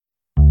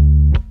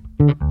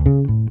Did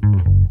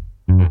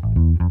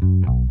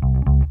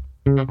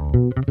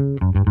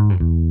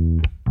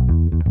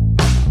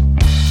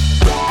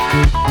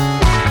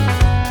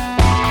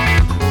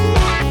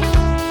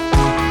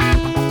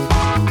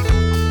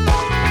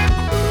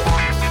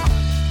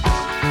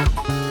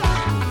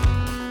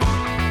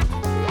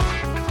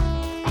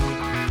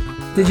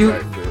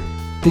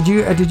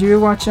you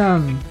watch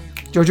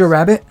Jojo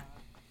Rabbit?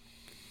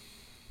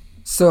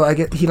 So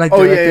he like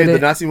directed the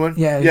Nazi one.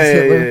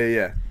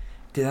 Yeah.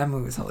 Dude, that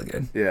movie was hella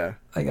good. Yeah.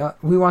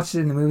 Like we watched it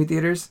in the movie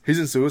theaters. He's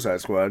in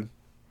Suicide Squad.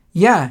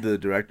 Yeah. The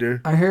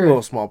director. I heard. A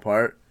little small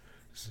part.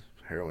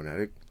 Heroin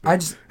addict. I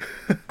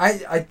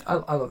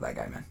love that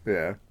guy, man.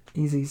 Yeah.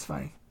 He's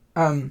funny.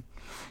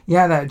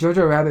 Yeah, that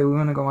Jojo Rabbit we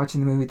went to go watch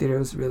in the movie theater. It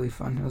was really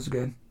fun. It was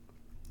good.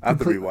 I have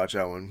to rewatch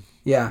that one.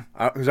 Yeah.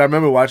 Because I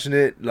remember watching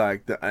it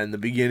like in the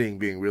beginning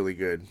being really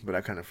good, but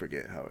I kind of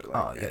forget how it.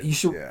 Oh yeah, you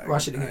should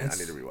watch it again. I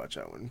need to rewatch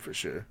that one for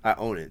sure. I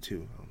own it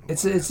too.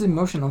 It's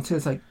emotional too.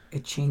 It's like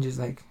it changes.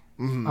 Like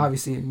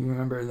obviously you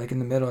remember like in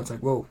the middle, it's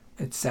like whoa,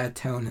 it's sad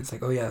tone. It's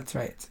like oh yeah, that's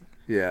right. It's like,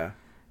 yeah.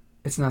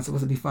 It's not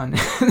supposed to be fun.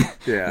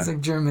 Yeah. It's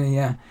like Germany.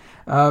 Yeah.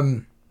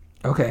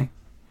 Okay.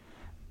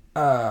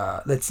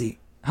 Let's see.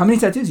 How many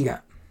tattoos you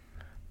got?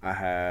 I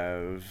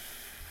have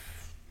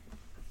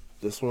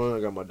this one. I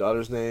got my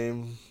daughter's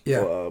name.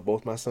 Yeah.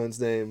 Both my son's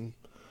name.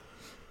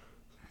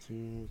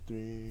 2,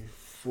 3,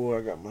 4.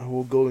 I got my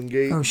whole Golden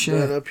Gate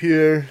done up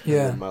here.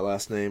 Yeah. And my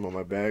last name on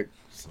my back.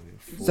 So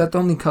is that the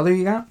only color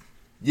you got?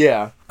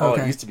 Yeah. Oh,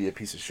 okay. It used to be a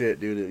piece of shit,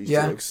 dude. It used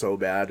to look so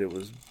bad. It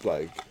was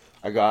like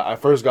I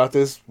first got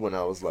this when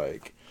I was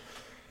like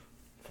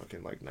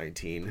fucking like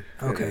 19.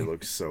 Okay. And it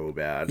looked so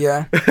bad.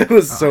 Yeah. It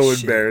was so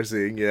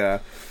embarrassing. Yeah.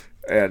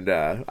 And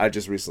I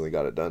just recently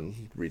got it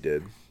done,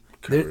 redid,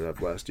 covered it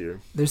up last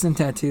year. There's some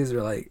tattoos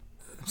where like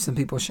some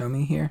people show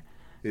me here,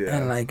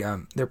 and like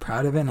they're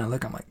proud of it, and I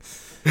look, I'm like,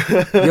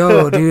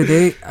 yo,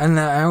 dude, and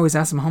I always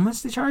ask them how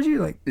much they charge you,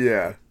 like,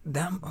 yeah,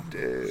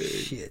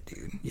 shit,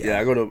 dude, yeah.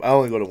 I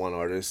only go to one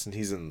artist, and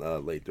he's in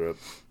Lathrop.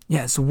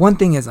 Yeah, so one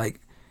thing is like,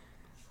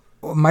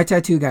 my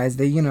tattoo guys,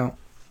 they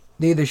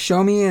either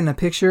show me in a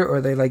picture or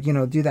they like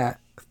do the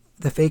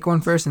fake one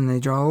first and they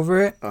draw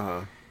over it.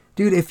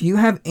 Dude, if you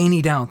have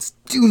any doubts,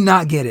 do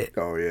not get it.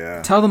 Oh,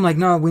 yeah. Tell them, like,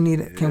 no, we need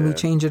it. Can we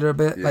change it a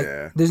bit?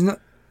 Yeah. Like,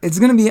 it's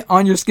going to be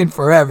on your skin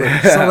forever.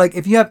 So, like,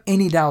 if you have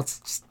any doubts,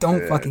 just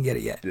don't fucking get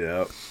it yet.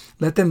 Yeah.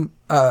 Let them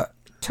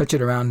touch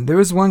it around. There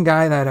was one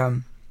guy that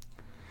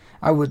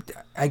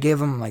I gave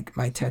him, like,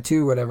 my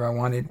tattoo, whatever I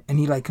wanted, and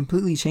he, like,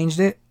 completely changed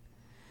it.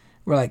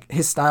 Or, like,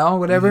 his style,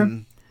 whatever.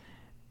 Mm-hmm.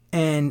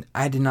 And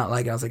I did not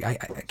like it. I was like, I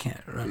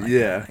can't run like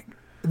that. Like,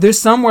 there's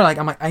some where, like,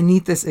 I'm like, I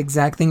need this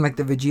exact thing, like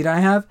the Vegeta I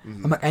have.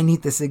 Mm-hmm. I'm like, I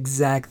need this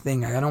exact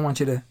thing. Like, I don't want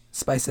you to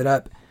spice it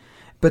up.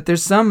 But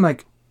there's some,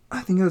 like,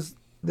 I think it was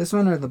this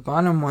one or the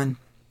bottom one,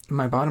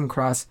 my bottom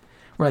cross,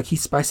 where, like, he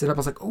spiced it up. I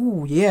was like,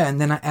 oh, yeah. And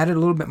then I added a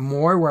little bit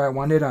more where I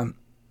wanted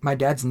my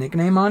dad's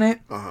nickname on it.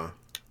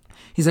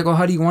 He's like, oh,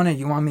 how do you want it?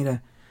 You want me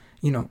to,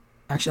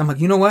 actually, I'm like,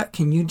 you know what?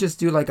 Can you just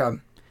do, like, a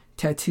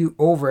tattoo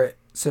over it?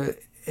 So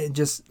it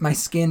just, my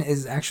skin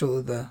is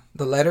actually the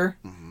letter.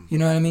 Mm-hmm. You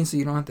know what I mean? So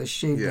you don't have to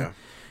shave the...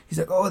 He's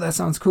like, oh, that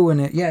sounds cool.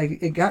 And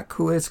it got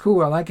cool. It's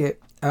cool. I like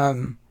it.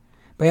 But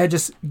yeah,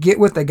 just get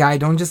with the guy.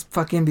 Don't just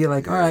fucking be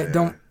like, all right,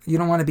 you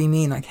don't want to be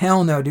mean. Like,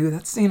 hell no, dude.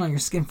 That's staying on your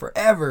skin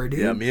forever,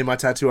 dude. Yeah, me and my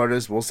tattoo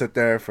artist, we'll sit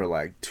there for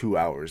like 2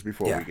 hours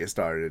before we get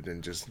started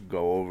and just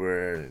go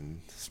over and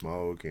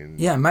smoke and...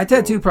 Yeah, my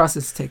tattoo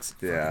process takes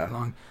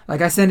long.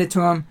 Like, I send it to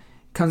him,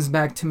 comes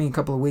back to me a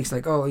couple of weeks,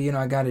 like, oh,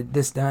 I got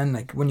this done.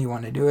 Like, when do you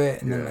want to do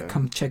it? And then, like,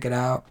 come check it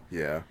out.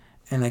 Yeah.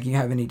 And, like, you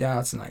have any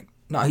doubts? And, like,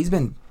 no, he's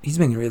been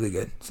really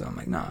good. So I'm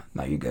like, no,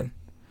 you're good.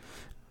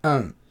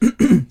 Are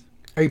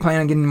you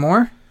planning on getting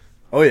more?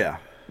 Oh yeah.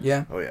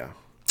 Yeah. Oh yeah.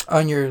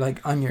 On your I'm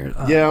arms?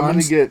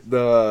 gonna get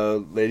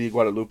the Lady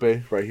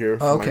Guadalupe right here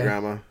for my okay.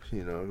 grandma.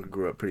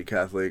 Grew up pretty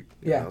Catholic.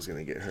 Yeah. I was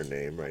gonna get her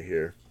name right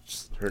here.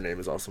 Her name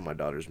is also my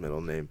daughter's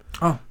middle name.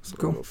 Oh, so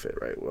cool. It'll fit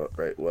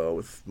right well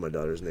with my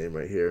daughter's name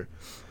right here.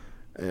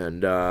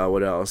 And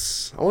what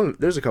else?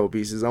 There's a couple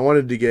pieces. I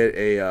wanted to get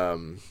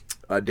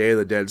a Day of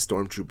the Dead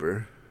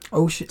Stormtrooper.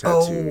 Oh shit!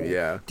 Tattoo.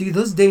 Yeah, dude,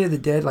 those Day of the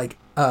Dead like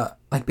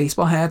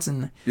baseball hats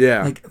and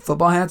like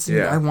football hats.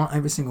 Dude, I want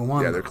every single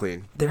one. Yeah, they're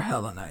clean. They're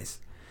hella nice.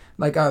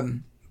 Like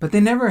but they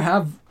never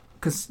have,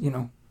 cause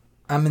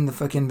I'm in the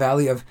fucking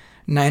valley of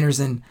Niners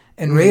and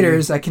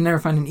Raiders. I can never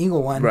find an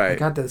Eagle one. Right. I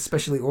got to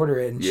specially order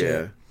it and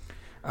shit.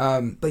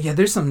 But yeah,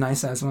 there's some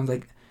nice ass ones.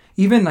 Like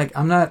even like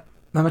I'm not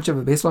much of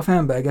a baseball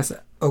fan, but I guess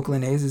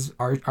Oakland A's is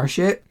our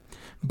shit.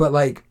 But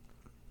like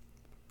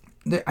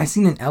I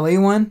seen an LA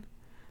one.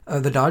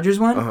 The Dodgers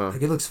one,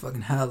 like it looks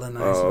fucking hella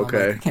nice. Oh,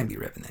 okay. Like, I can't be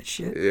ripping that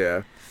shit.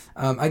 Yeah.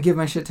 I give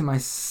my shit to my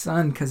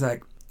son because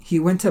like he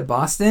went to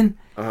Boston,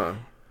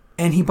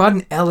 and he bought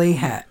an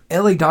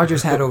LA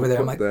Dodgers hat over there.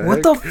 I'm like,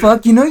 what the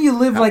fuck? You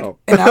live like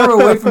an hour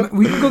away from it.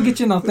 We can go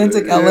get you an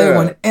authentic LA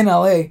one in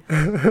LA.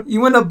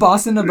 You went to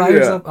Boston to buy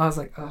yourself. I was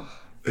like, oh.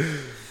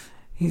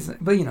 He's like,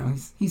 but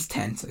he's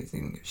 10, so he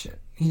doesn't give a shit.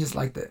 He just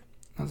liked it.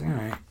 I was like, all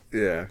right.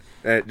 Yeah.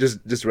 And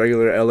just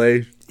regular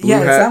LA. Yeah,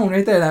 it's that one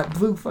right there. That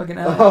blue fucking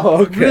LA.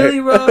 Oh, okay. Really,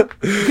 bro?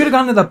 You could have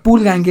gone to the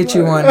pulga and get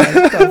you one. Like,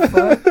 what the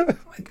fuck?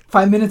 Like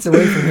 5 minutes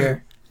away from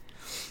here.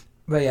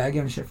 But yeah, I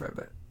give him shit for it,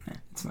 but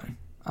it's fine.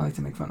 I like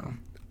to make fun of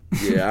him.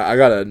 Yeah, I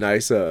got a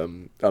nice a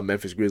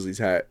Memphis Grizzlies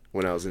hat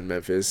when I was in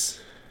Memphis.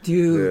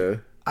 Dude,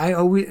 yeah. I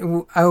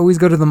always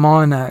go to the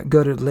mall and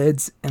go to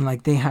Lids, and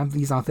like they have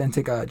these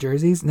authentic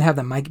jerseys. And they have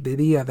the Mike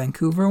Bibby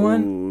Vancouver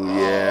one. Ooh,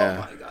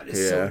 yeah. Oh my god,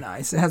 it's so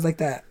nice. It has like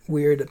that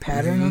weird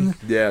pattern on it.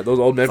 Yeah, those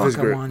old Memphis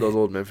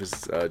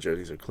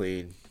jerseys are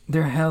clean.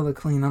 They're hella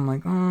clean. I'm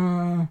like,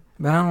 oh,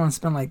 but I don't want to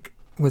spend like,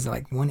 was it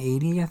like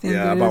 180? I think.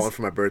 Yeah, I bought one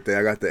for my birthday.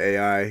 I got the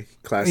AI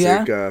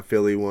classic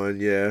Philly one.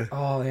 Yeah.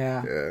 Oh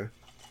yeah. Yeah,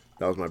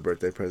 that was my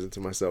birthday present to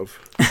myself.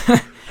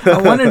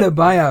 I wanted to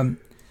buy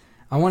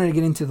I wanted to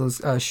get into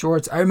those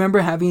shorts. I remember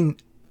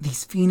having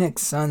these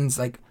Phoenix Suns,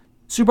 like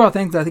super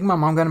authentic. I think my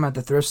mom got them at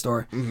the thrift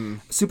store. Mm-hmm.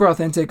 Super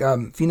authentic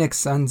Phoenix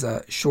Suns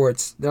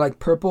shorts. They're like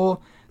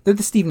purple. They're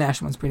the Steve Nash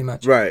ones, pretty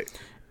much. Right.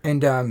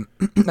 And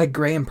like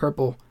gray and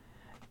purple,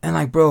 and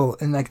like bro,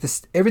 and like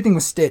this, everything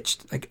was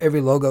stitched. Like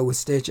every logo was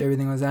stitched.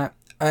 Everything was that.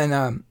 And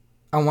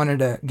I wanted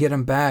to get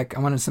them back.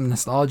 I wanted some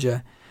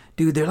nostalgia,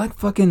 dude. They're like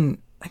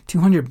fucking like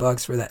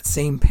 $200 for that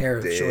same pair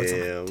of shorts. I'm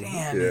like,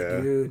 damn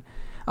it, dude.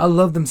 I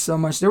love them so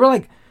much. They were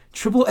like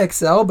triple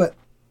XL, but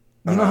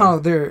you know how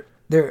they're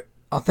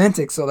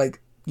authentic, so like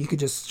you could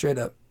just straight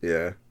up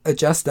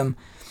adjust them.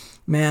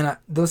 Man,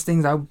 those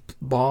things I would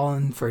ball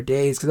in for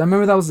days, because I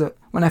remember that was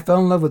when I fell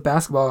in love with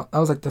basketball. That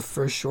was like the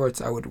first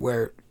shorts I would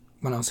wear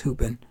when I was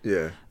hooping.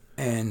 Yeah.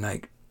 And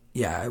like,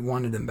 yeah, I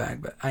wanted them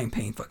back, but I ain't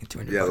paying fucking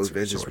 $200. Yeah, those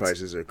vintage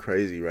prices are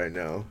crazy right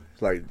now.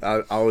 Like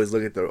I always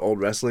look at the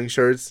old wrestling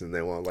shirts, and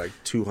they want like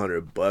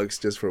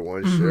 $200 just for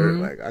one shirt.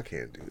 Like I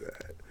can't do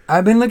that.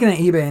 I've been looking at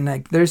eBay, and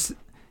like there's,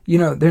 you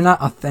know, they're not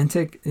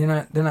authentic. They're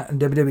not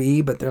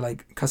WWE, but they're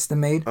like custom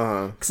made.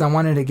 Because I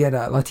wanted to get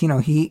a Latino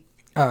Heat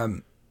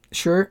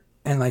shirt,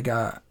 and like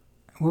what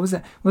was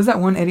that? What was that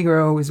one Eddie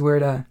Guerrero always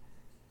wear?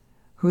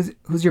 Who's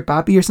your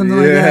papi or something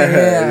like that?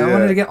 Yeah, I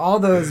wanted to get all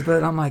those,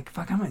 but I'm like,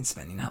 fuck, I might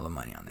spending hella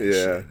money on that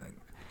shit.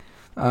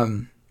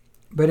 Like,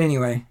 but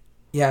anyway,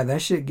 yeah,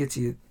 that shit gets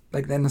you,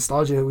 like that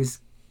nostalgia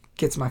always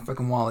gets my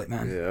fucking wallet,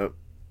 man. Yeah,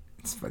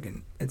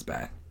 it's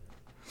bad.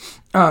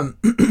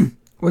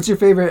 What's your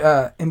favorite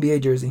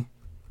NBA jersey?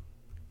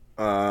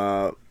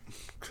 MJ.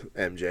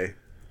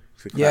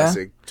 It's a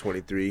classic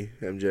 23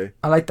 MJ.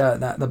 I like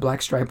the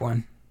black stripe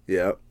one.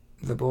 Yep.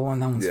 The bull one.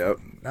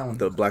 That one.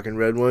 The black and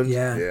red one.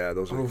 Yeah. Yeah,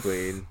 those are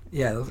clean.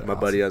 Yeah, those are my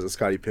buddy has a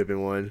Scottie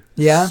Pippen one.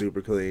 Yeah.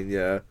 Super clean.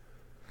 Yeah.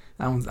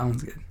 That one's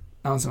good.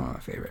 That one's one of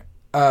my favorite.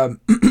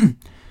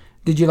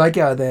 Did you like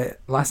the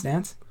Last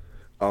Dance?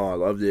 Oh, I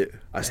loved it.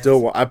 I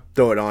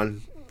throw it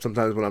on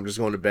sometimes when I'm just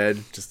going to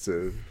bed just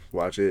to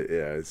watch it.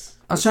 Yeah,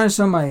 I was trying to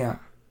show my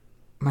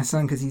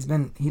son, because he's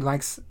been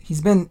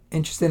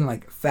interested in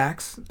like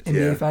facts,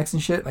 NBA facts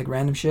and shit, like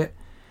random shit.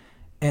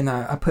 And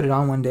I put it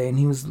on one day, and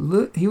he was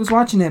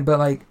watching it, but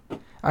like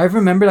I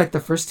remember like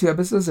the first 2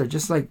 episodes are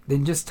just like they're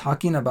just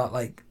talking about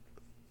like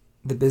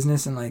the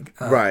business and like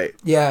right,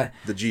 yeah,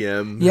 the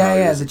GM, the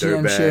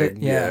GM shit,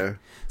 yeah.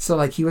 So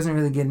like he wasn't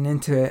really getting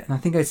into it, and I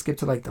think I skipped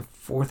to like the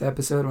 4th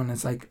episode when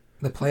it's like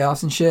the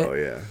playoffs and shit. Oh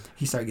yeah,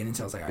 he started getting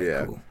into it. I was like, all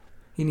right, cool.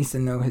 He needs to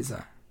know his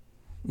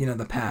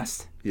the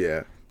past.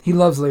 Yeah. He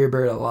loves Larry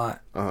Bird a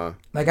lot.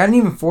 Like I didn't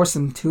even force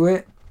him to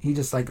it. He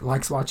just like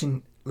likes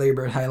watching Larry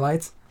Bird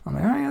highlights. I'm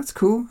like, all right, that's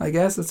cool. I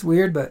guess that's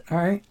weird, but all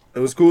right. It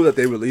was cool that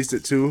they released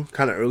it too,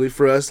 kind of early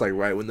for us, like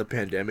right when the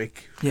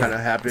pandemic kind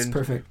of happened. It's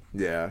perfect.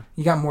 Yeah.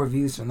 You got more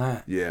views from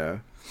that. Yeah.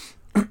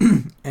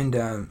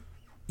 And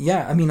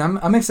yeah, I mean,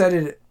 I'm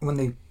excited when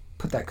they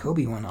put that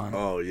Kobe one on.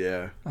 Oh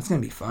yeah. That's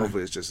gonna be fun.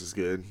 Hopefully it's just as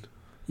good.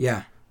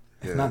 Yeah.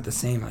 If not the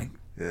same, like.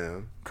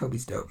 Yeah.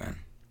 Kobe's dope, man.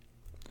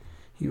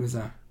 He was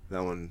That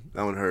one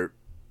hurt.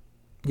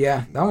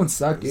 Yeah, that one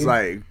sucked, dude. It's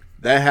like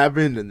that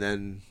happened, and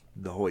then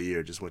the whole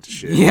year just went to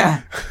shit.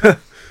 Yeah.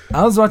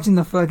 I was watching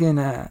the fucking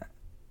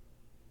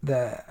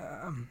the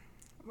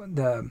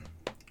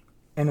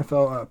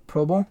NFL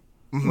Pro Bowl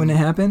when it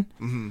happened.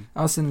 Mm-hmm.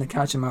 I was sitting on the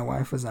couch, and my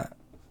wife was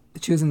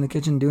she was in the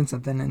kitchen doing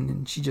something,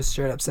 and she just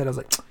straight up said, I was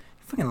like, you're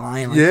fucking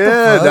lying. Like,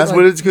 yeah, that's like,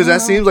 what it's, because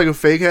that seems like a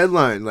fake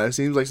headline. That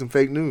seems like some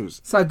fake news.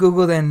 So I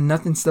Googled it, and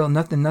nothing.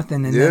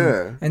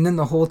 And then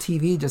the whole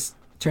TV just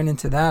turned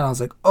into that. I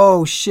was like,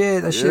 oh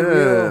shit, that shit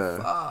real.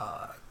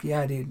 Fuck.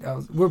 Yeah, dude.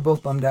 We're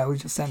both bummed out. We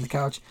just sat on the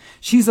couch.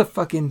 She's a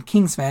fucking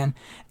Kings fan,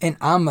 and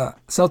I'm a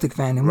Celtic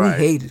fan, and we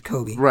hated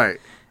Kobe. Right.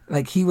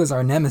 Like, he was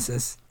our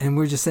nemesis, and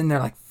we're just sitting there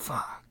like,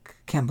 fuck,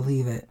 can't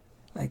believe it.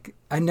 Like,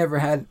 I never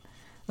had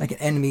like an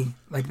enemy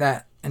like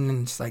that, and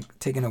then just like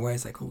taken away.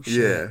 It's like, oh shit.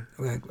 Yeah.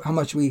 Like, how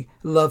much we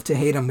love to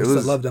hate him. We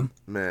still loved him.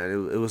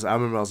 Man, it was. I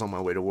remember I was on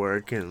my way to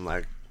work, and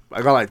like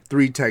I got like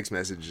 3 text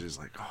messages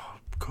like, oh,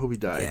 Kobe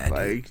died. Yeah,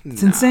 like,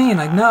 it's insane.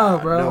 Like, no,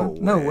 bro,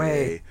 no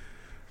way.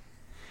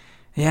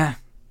 Yeah,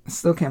 I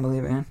still can't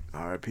believe it, man.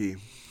 R.I.P.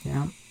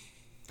 Yeah,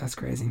 that's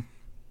crazy.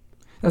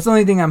 That's the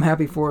only thing I'm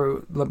happy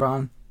for.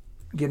 LeBron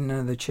getting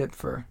another chip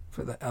for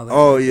the LA.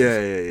 Oh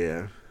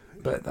yeah.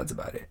 but that's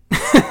about it.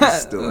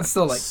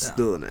 Still like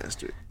still an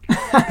asterisk.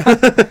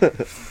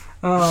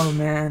 Oh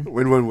man.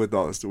 Win one with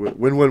all this.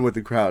 Win one with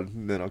the crowd,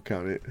 and then I'll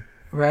count it.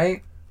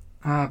 Right.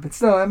 But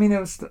still, I mean, it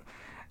was.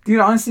 Dude,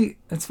 honestly,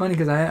 it's funny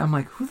because I'm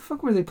like, who the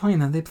fuck were they playing?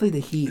 They played the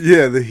Heat.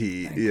 Yeah, the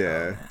Heat. Like,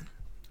 yeah. Oh,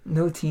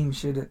 no team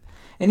should have.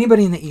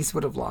 Anybody in the East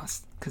would have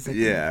lost. Cause that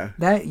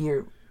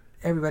year,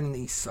 everybody in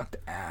the East sucked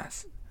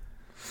ass.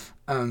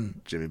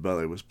 Jimmy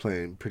Butler was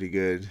playing pretty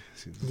good.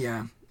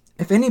 Yeah.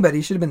 If anybody,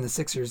 it should have been the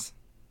Sixers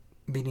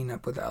beating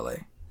up with LA.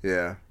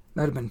 Yeah.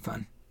 That would have been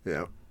fun.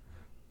 Yeah.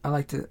 I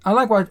like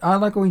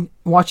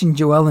watching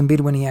Joel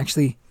Embiid when he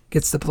actually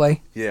gets to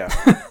play. Yeah.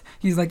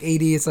 He's like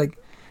 80. It's like,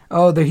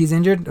 oh, he's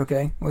injured?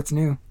 Okay, what's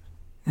new?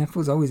 That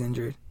fool's always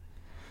injured.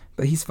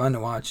 But he's fun to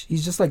watch.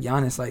 He's just like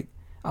Giannis. Like,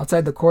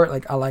 outside the court,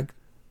 like, I like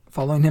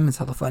following him. It's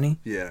hella funny.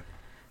 Yeah.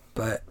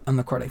 But on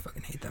the court, I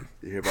fucking hate them.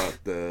 You hear about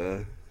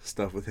the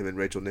stuff with him and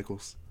Rachel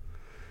Nichols?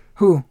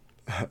 Who?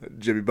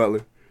 Jimmy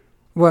Butler.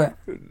 What?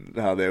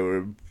 How they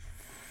were,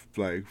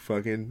 like,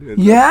 fucking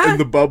in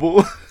the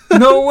bubble.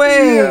 No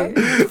way.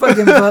 Yeah.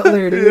 Fucking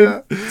Butler,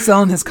 dude. Yeah.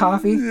 Selling his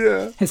coffee.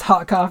 Yeah. His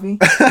hot coffee.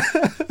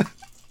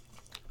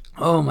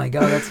 Oh, my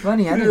God. That's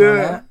funny. I didn't know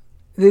that.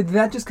 Did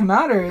that just come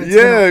out? Or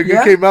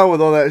it came out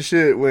with all that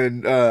shit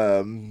when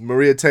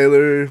Maria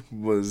Taylor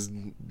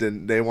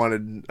they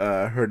wanted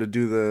her to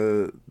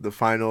do the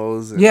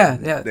finals. And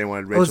they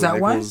wanted Rachel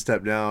Nichols to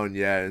step down.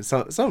 Yeah, and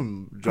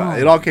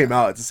it all came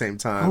out at the same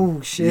time.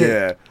 Oh shit!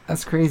 Yeah,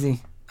 that's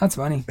crazy. That's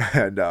funny.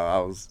 No, I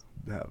was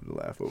having to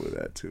laugh over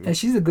that too. Yeah,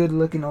 she's a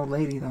good-looking old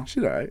lady though.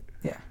 She's alright.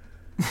 Yeah.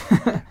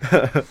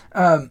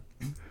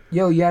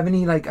 Yo, you have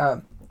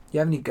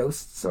any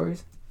ghost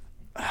stories?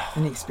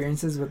 Any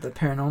experiences with the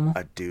paranormal?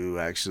 I do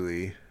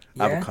actually.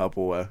 Yeah? I have a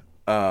couple.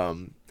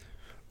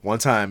 One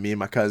time, me and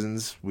my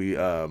cousins, we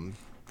were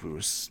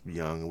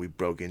young and we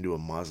broke into a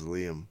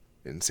mausoleum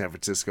in San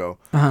Francisco.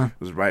 Uh-huh.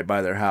 It was right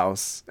by their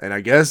house, and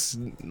I guess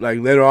like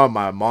later on,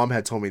 my mom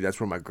had told me that's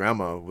where my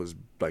grandma was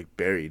like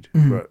buried.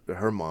 Mm-hmm.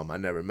 Her mom, I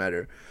never met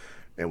her,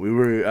 and we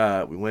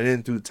went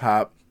in through the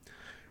top,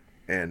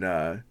 and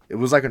it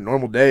was like a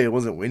normal day. It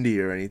wasn't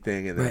windy or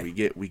anything, and then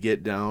we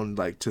get down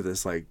like to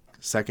this like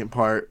second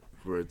part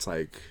where it's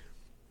like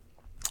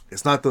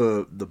it's not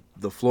the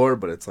floor,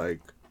 but it's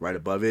like right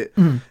above it,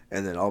 and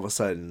then all of a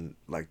sudden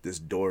like this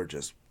door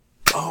just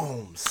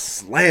boom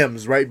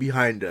slams right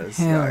behind us.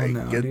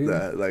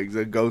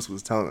 The ghost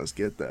was telling us,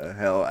 get the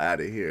hell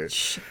out of here.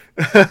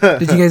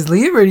 Did you guys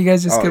leave or you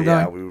guys just kept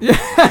going? We were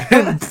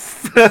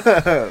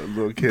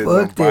little kids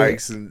on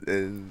bikes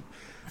in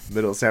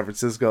middle of San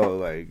Francisco,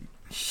 like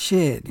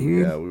shit,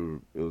 dude. Yeah,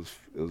 it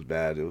was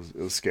bad. It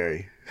was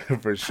scary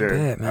for sure.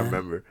 I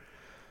remember.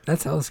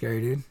 That's hella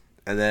scary, dude.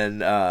 And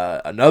then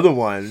another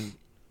one,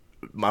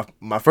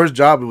 my first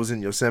job, it was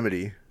in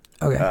Yosemite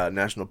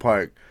National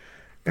Park,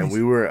 and nice.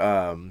 We were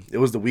it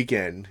was the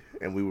weekend,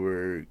 and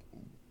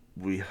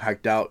we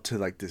hiked out to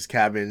like this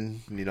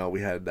cabin,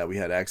 we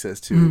had access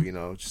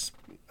to,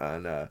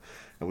 and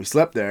we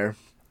slept there,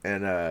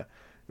 and it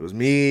was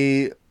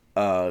me,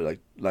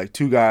 like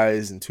two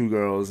guys and two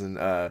girls, and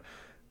it was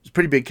a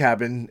pretty big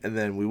cabin, and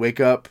then we wake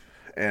up,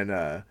 and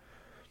I'm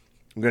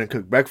gonna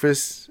cook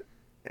breakfast.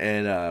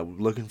 And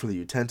looking for the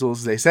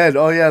utensils. They said,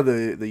 oh yeah,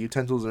 the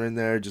utensils are in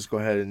there, just go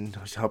ahead and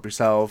help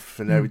yourself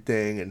and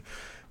everything. And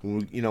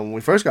when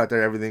we first got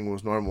there, everything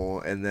was normal,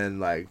 and then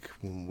like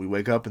when we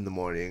wake up in the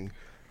morning,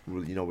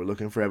 we're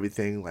looking for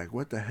everything, like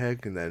what the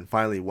heck. And then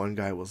finally one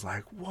guy was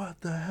like,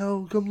 what the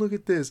hell, come look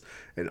at this.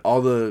 And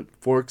all the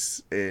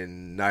forks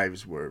and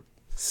knives were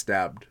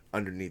stabbed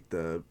underneath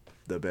the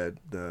bed,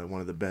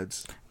 one of the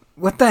beds.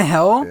 What the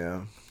hell?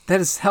 Yeah,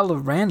 that is hella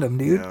random,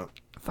 dude. Yeah.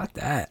 Fuck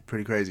that.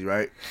 Pretty crazy,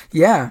 right?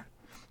 Yeah.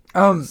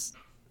 I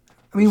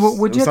mean, what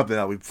would you... something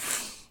that we...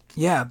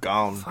 Yeah.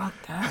 Gone. Fuck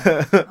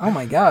that. Oh,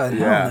 my God.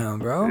 Yeah. Hell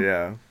no, bro.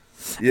 Yeah.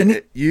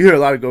 You hear a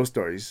lot of ghost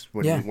stories.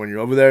 When you're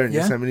over there in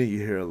Yosemite, you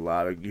hear a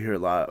lot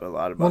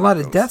about a lot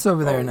of deaths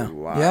over there now.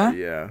 Yeah?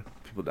 Yeah.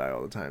 People die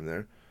all the time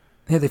there.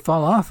 Yeah, they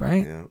fall off,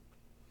 right? Yeah.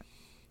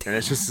 And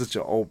it's just such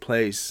an old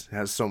place. It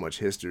has so much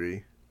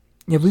history.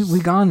 Yeah, we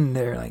gone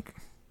there, like...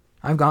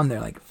 I've gone there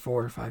like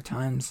 4 or 5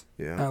 times.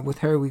 Yeah. With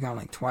her, we gone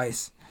like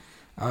twice.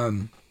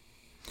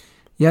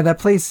 Yeah, that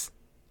place,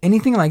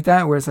 anything like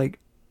that where it's like,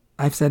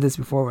 I've said this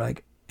before, where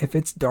like, if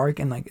it's dark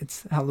and like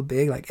it's hella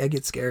big, like I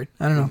get scared.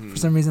 I don't know. Mm-hmm. For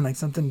some reason, like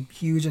something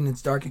huge and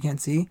it's dark, I can't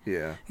see.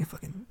 Yeah. I get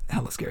fucking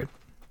hella scared.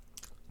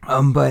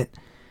 But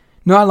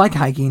no, I like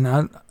hiking.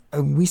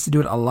 We used to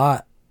do it a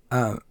lot.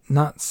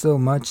 Not so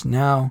much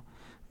now,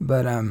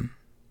 but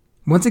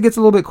once it gets a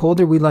little bit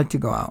colder, we like to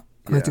go out.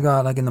 I like to go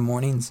out like in the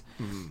mornings.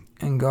 Mm-hmm.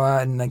 And go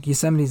out, and like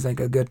Yosemite's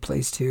like a good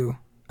place too.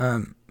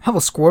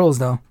 Hell, squirrels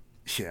though.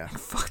 Yeah. Like,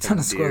 fuck ton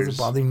of squirrels are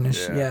bothering me.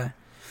 Yeah.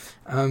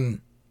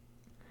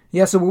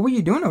 Yeah. So what were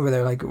you doing over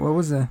there? Like, what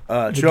was the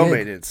trail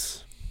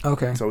maintenance?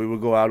 Okay. So we would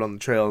go out on the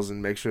trails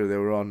and make sure they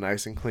were all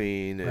nice and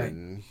clean,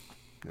 and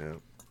it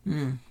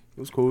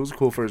was cool. It was a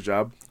cool first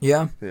job.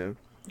 Yeah. Yeah.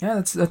 Yeah.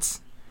 It's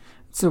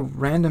a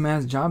random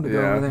ass job to go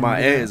over there.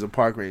 My aunt is a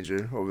park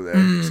ranger over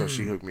there, so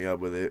she hooked me up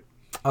with it.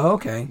 Oh,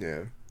 okay.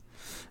 Yeah.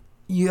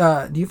 You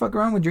do you fuck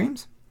around with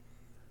dreams?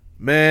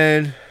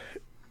 Man,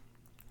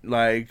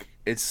 like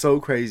it's so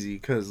crazy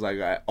because like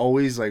I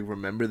always like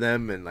remember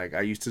them and like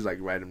I used to like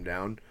write them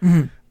down,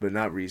 but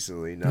not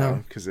recently.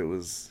 No, because it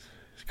was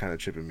kind of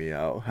tripping me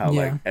out. How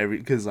like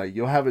because like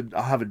I'll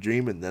have a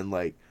dream and then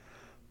like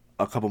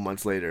a couple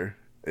months later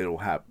it'll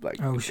happen. Like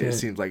it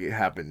seems like it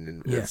happened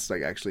and it's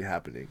like actually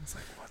happening. It's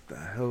like what the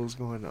hell is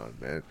going on,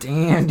 man?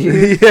 Damn,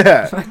 dude.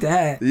 Yeah, fuck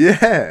that.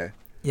 Yeah.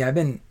 Yeah,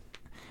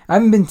 I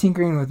haven't been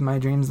tinkering with my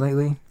dreams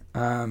lately,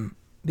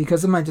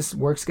 because of my just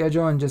work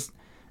schedule and just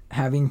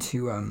having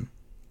to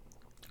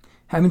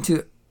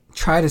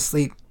try to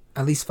sleep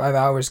at least 5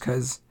 hours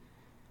because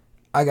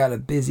I got a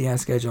busy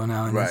ass schedule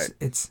now, and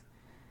it's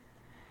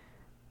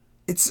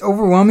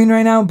overwhelming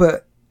right now.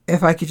 But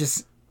if I could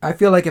I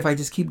feel like if I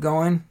just keep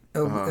going,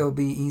 it'll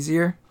be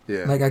easier.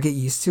 Yeah, like I get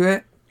used to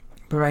it.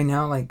 But right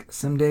now, like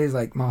some days,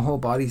 like my whole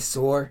body's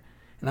sore,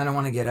 and I don't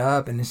want to get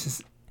up, and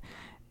it's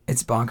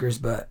bonkers.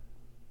 But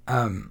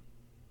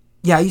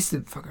yeah, I used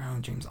to fuck around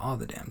with dreams all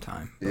the damn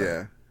time.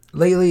 Yeah.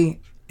 Lately,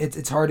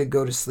 it's hard to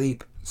go to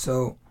sleep.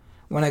 So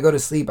when I go to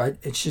sleep,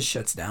 it just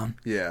shuts down.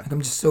 Yeah. Like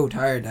I'm just so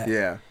tired that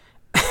yeah.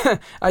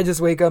 I just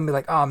wake up and be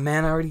like, oh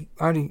man, I already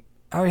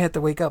have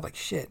to wake up. Like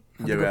shit.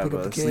 You ever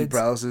have sleep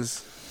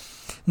paralysis?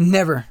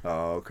 Never.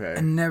 Oh, okay.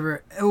 I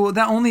never. Well,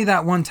 only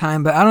that one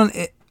time, but I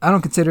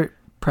don't consider it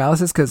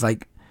paralysis because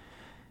like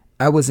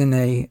I was in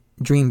a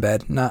dream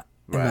bed, not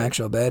in my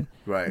actual bed.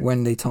 Right.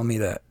 When they told me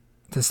to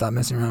stop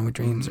messing around with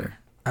dreams or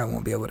I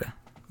won't be able to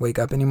wake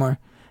up anymore.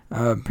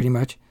 Pretty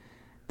much.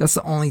 That's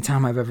the only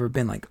time I've ever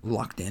been like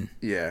locked in.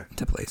 Yeah.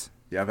 To place.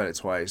 Yeah, I've had it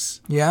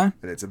twice. Yeah.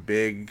 And it's a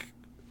big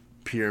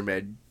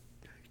pyramid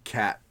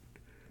cat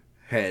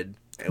head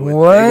and with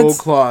big old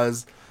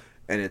claws,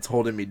 and it's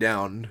holding me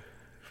down.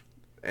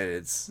 And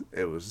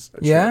it was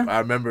a trip. I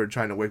remember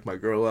trying to wake my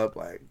girl up,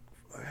 like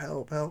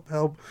help,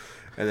 and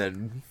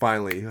then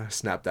finally I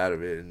snapped out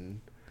of it.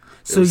 And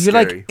so you're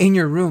scary. Like in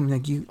your room,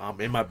 like you.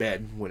 I'm in my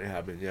bed when it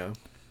happened. Yeah.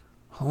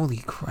 Holy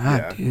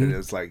crap, dude! And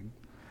it's like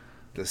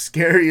the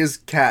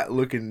scariest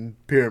cat-looking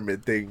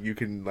pyramid thing you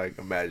can like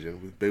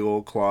imagine, with big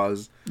old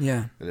claws.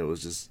 Yeah. And it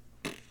was just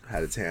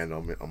had its hand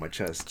on my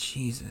chest.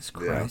 Jesus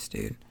Christ,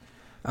 dude.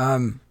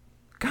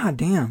 God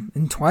damn.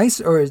 And twice,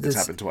 or is this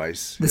happened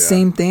twice? The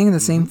same thing, the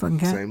same fucking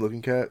cat. Same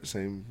looking cat,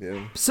 same.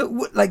 Yeah. So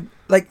what? Like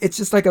it's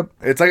just like a.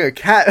 It's like a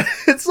cat.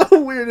 It's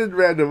so weird and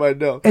random. I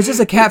know. It's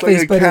just a cat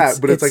face, but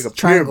it's like a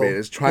triangle. pyramid.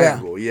 It's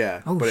triangle.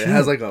 Yeah. Oh, but shit. It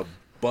has like a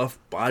buff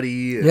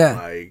body. And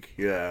like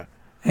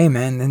Hey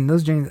man, and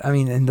those dreams. I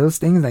mean, and those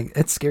things, like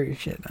it's scary as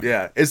shit.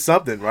 Yeah, it's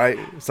something, right?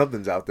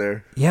 Something's out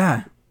there.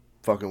 Yeah.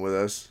 Fucking with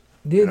us.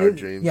 Dude, in our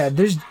dreams. Yeah,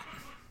 there's.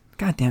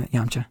 God damn it,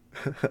 Yamcha.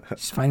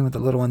 She's fighting with the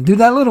little one. Dude,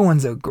 that little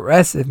one's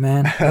aggressive,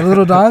 man. That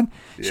little dog,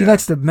 she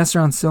likes to mess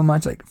around so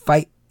much, like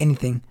fight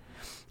anything.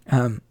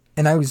 And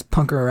I always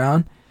punk her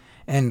around,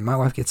 and my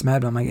wife gets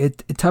mad, but I'm like,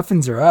 it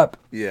toughens her up.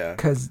 Yeah.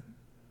 Because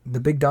the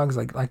big dogs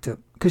like to,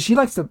 because she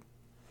likes to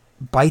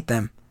bite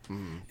them.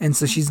 And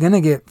so she's going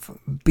to get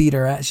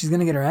she's going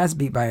to get her ass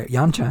beat by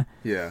Yamcha.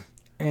 Yeah.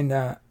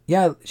 And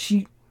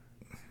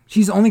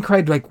she's only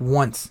cried like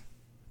once.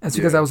 That's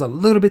because I was a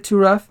little bit too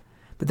rough.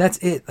 But that's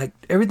it. Like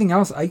everything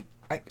else, I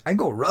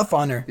go rough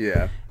on her.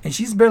 Yeah. And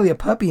she's barely a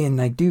puppy, and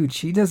like, dude,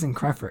 she doesn't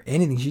cry for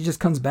anything. She just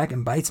comes back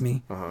and bites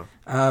me. But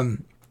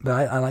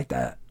I like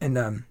that,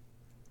 and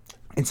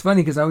it's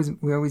funny because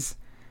we always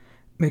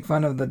make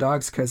fun of the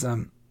dogs because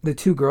the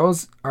two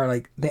girls are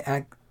like they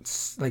act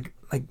like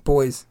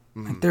boys,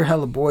 like they're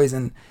hella boys,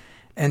 and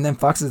then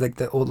Fox is like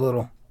the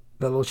little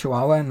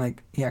Chihuahua, and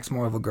like he acts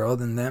more of a girl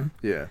than them.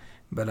 Yeah.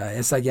 But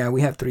it's like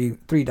we have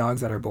three dogs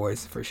that are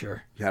boys for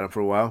sure. You had them for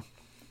a while.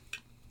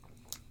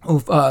 Oh,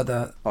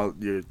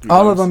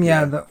 all of them,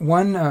 yeah. The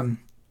one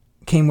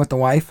came with the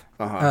wife,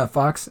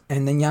 Fox,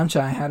 and then Yamcha,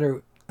 I had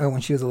her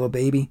when she was a little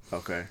baby.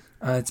 Okay.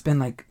 It's been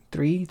like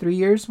three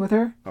years with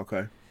her.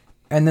 Okay.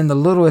 And then the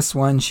littlest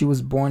one, she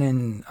was born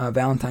in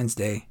Valentine's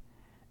Day,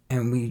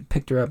 and we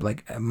picked her up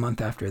like a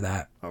month after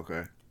that.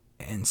 Okay.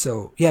 And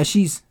so yeah,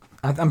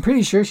 I'm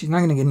pretty sure she's not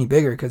gonna get any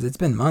bigger because it's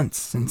been months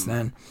since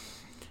then.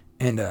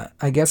 And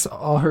I guess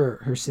all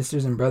her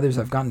sisters and brothers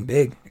have gotten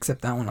big,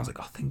 except that one. I was like,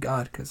 oh, thank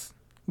God, because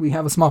we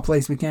have a small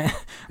place. We can't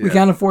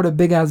afford a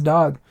big ass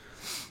dog.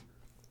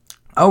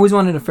 I always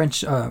wanted a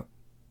Frenchie.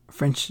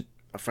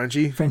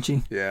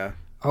 Frenchie. Yeah.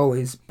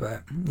 Always,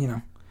 but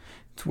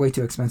it's way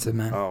too expensive,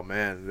 man. Oh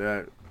man,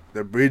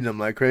 they're breeding them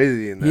like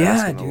crazy, and they're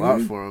asking a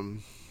lot for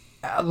them.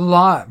 A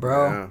lot,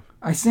 bro. Yeah.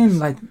 I see them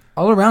like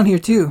all around here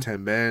too.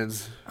 10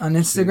 bands on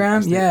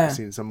Instagram. I've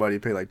seen somebody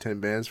pay like 10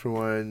 bands for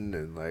one,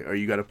 and like, or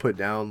you got to put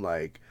down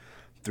like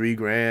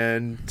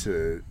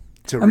 $3,000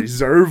 to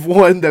reserve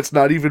one that's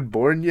not even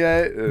born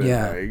yet.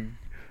 Like,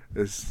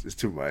 it's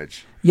too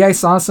much. Yeah, I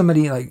saw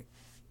somebody like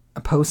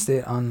post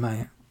it on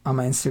my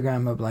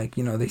Instagram of like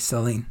they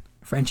selling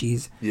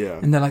Frenchies. Yeah,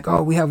 and they're like,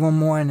 oh, we have one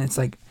more, and it's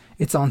like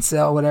it's on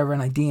sale, whatever.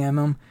 And I DM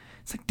them.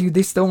 It's like, dude,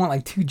 they still want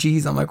like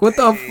 $2,000. I'm like, what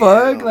the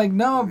fuck? Like,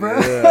 no, bro.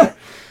 Yeah.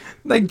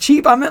 Like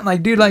cheap, I meant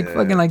like, dude, like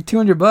fucking like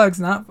 $200,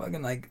 not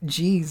fucking like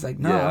G's. Like,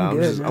 no, I'm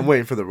good. I'm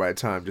waiting for the right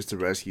time just to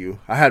rescue.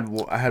 I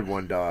had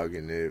one dog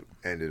and it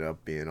ended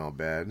up being all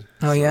bad.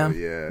 Oh yeah,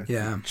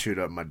 yeah. Chewed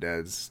up my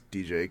dad's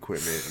DJ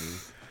equipment and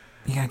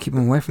you gotta keep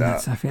him away from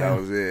that stuff. Yeah, that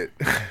was it.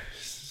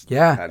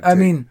 Yeah, I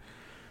mean,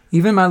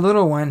 even my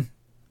little one,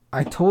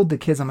 I told the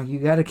kids, I'm like, you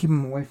gotta keep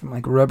him away from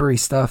like rubbery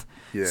stuff.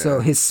 Yeah. So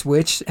his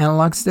Switch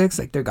analog sticks,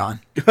 like they're gone.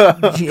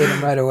 She ate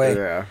them right away.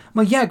 Yeah. I'm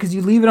like, yeah, because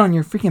you leave it on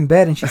your freaking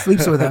bed and she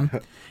sleeps with him,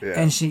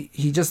 and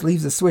he just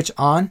leaves the Switch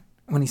on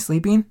when he's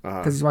sleeping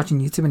because he's watching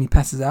YouTube and he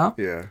passes out.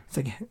 Yeah. It's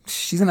like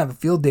she's gonna have a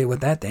field day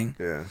with that thing.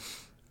 Yeah.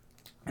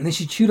 And then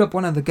she chewed up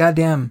one of the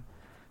goddamn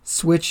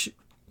Switch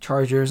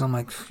chargers. I'm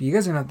like, you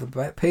guys are gonna have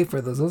to pay for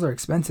those. Those are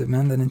expensive,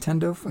 man. The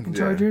Nintendo fucking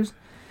chargers.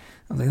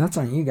 I was like, that's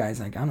on you guys.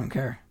 Like, I don't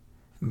care.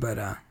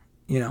 But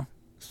you know,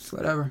 it's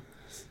whatever.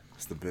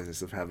 It's the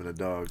business of having a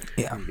dog.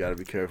 Yeah. You gotta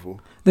be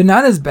careful. They're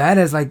not as bad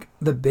as like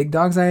the big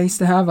dogs I used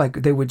to have.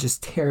 Like they would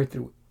just tear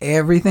through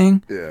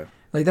everything. Yeah.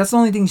 Like that's the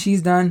only thing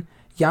she's done.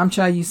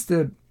 Yamcha used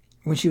to,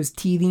 when she was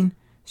teething,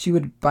 she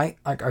would bite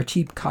like our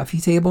cheap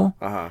coffee table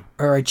or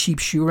our cheap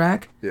shoe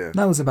rack. Yeah.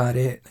 That was about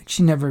it. Like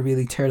she never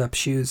really teared up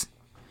shoes.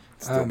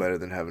 Still better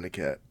than having a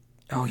cat.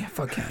 Oh yeah,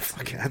 fuck cats.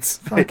 Fuck cats.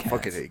 Fuck cats. I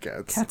fucking hate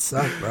cats. Cats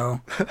suck,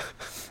 bro.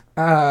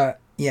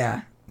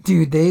 Yeah.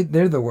 Dude,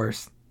 they're the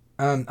worst.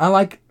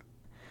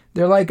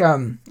 They're like I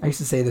used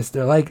to say this.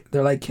 They're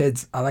like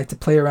kids. I like to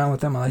play around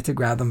with them. I like to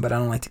grab them, but I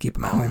don't like to keep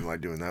them at home. I don't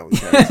like doing that with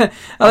cats.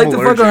 I like to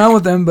fuck around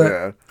with them,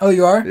 but oh,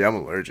 you are? Yeah, I'm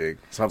allergic,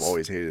 so I've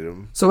always hated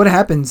them. So what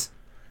happens?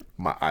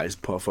 My eyes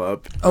puff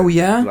up. Oh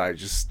yeah. Like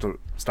just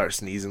start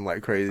sneezing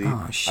like crazy.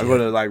 Oh shit. I go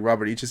to like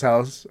Robert Each's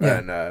house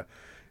and I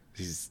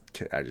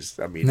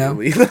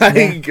immediately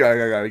I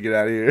gotta get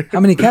out of here. How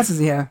many cats does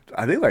he have?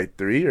 I think like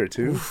 3 or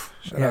 2.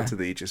 Shout out to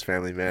the Each's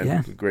family, man.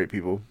 Yeah. Great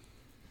people.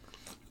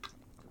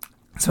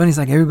 It's funny, it's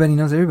like everybody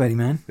knows everybody,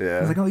 man. Yeah. I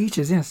was like, oh,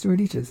 Each's, yeah,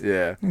 Stuart Each's.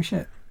 Yeah. No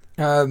shit.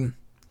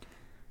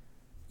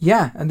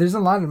 Yeah, and there's a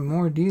lot of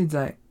more dudes.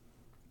 Do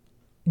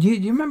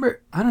you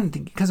remember? I don't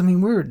think, because I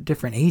mean we were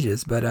different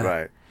ages, but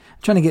right.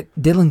 I'm trying to get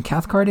Dylan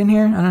Cathcart in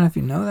here. I don't know if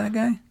you know that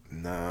guy.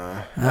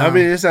 Nah. I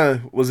mean,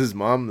 was his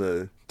mom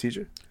the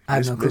teacher? I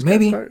have no clue.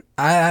 Maybe.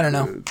 I don't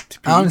know.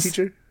 PE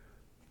teacher?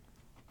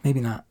 Maybe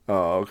not.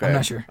 Oh, okay. I'm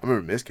not sure. I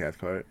remember Miss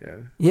Cathcart, yeah.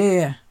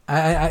 Yeah.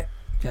 I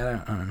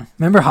don't know.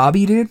 Remember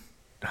Hobby, dude?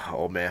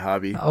 Old man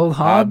Hobby. Old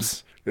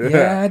Hobbs.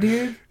 Yeah,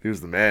 dude. He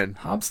was the man.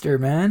 Hobster,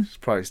 man. He's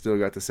probably still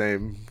got the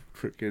same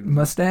freaking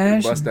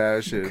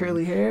mustache and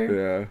curly hair.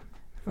 Yeah.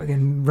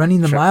 Fucking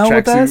running the mile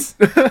with us.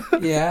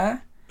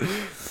 Yeah.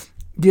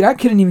 Dude, I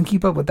couldn't even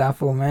keep up with that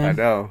fool, man. I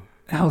know.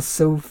 I was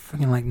so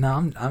fucking like,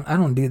 nah, I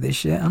don't do this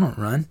shit. I don't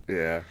run.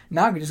 Yeah.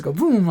 Now I could just go,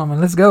 boom, mama,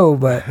 let's go.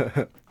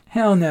 But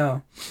hell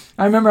no.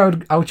 I remember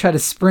I would try to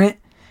sprint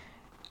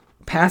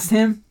past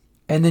him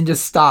and then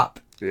just stop.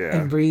 Yeah.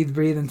 And breathe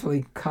until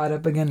he caught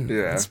up again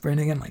and sprint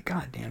again. Like,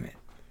 god damn it.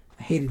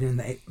 I hated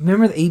him.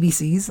 Remember the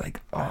ABCs?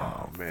 Like,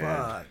 oh man.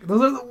 Fuck.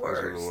 Those are the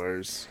worst. Those are the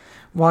worst.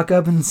 Walk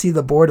up and see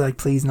the board like,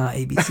 please not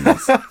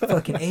ABCs.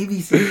 Fucking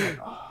ABCs. Like,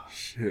 oh.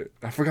 Shit.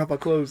 I forgot my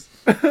clothes.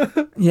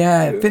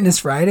 Yeah. Fitness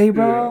Friday,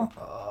 bro. Yeah.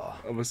 Oh.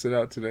 I'm going to sit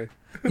out today.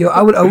 Yo,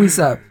 I would always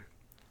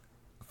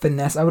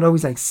finesse. I would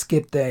always like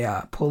skip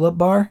the pull-up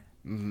bar.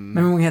 Mm-hmm.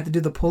 Remember when we had to do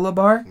the pull-up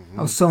bar? Mm-hmm.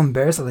 I was so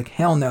embarrassed. I was like,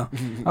 hell no.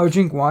 I would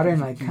drink water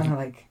and like kind of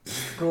like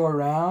go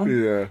around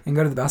and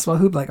go to the basketball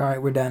hoop. Like, all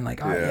right, we're done.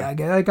 Like, all right,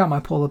 I got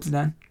my pull-ups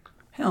done.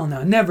 Hell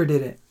no. Never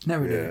did it.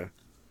 Never did it.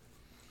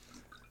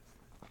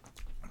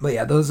 But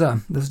yeah, those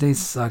days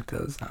sucked.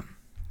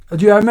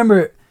 Dude, I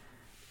remember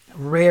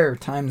rare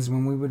times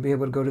when we would be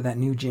able to go to that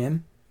new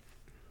gym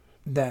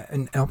that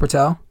in El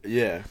Portal.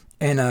 Yeah.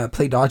 And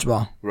play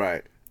dodgeball.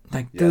 Right.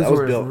 Like, those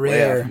were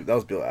rare. That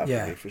was built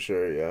after me for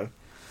sure, yeah.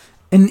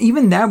 And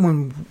even that,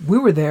 when we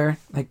were there,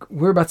 like, we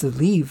were about to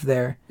leave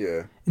there.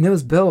 Yeah. And it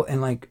was built, and,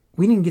 like,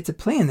 we didn't get to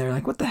play in there.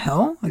 Like, what the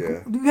hell?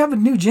 Like, we have a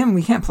new gym.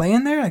 We can't play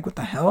in there? Like, what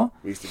the hell?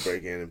 We used to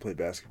break in and play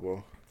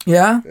basketball.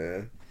 Yeah?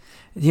 Yeah.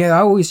 Yeah,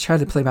 I always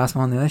tried to play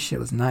basketball in there. That shit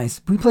was nice.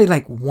 We played,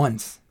 like,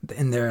 once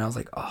in there, and I was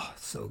like, oh,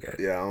 so good.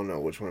 Yeah, I don't know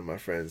which one of my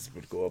friends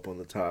would go up on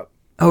the top.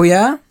 Oh,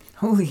 yeah?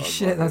 Holy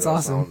shit, that's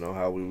awesome. I don't know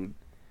how we would...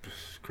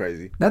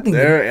 Crazy. That thing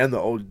there and the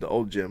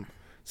old gym.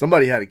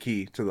 Somebody had a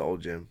key to the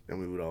old gym, and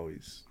we would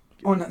always...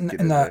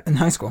 in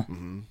high school?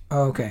 Mm-hmm.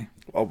 Oh, okay.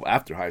 Oh,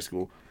 after high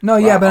school. No,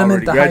 yeah, but I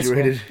meant the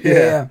graduated. High school.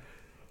 Yeah.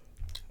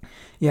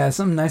 Yeah,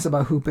 something nice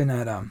about hooping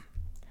at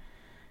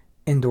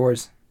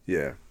indoors.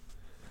 Yeah.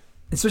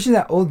 Especially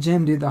that old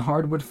gym, dude, the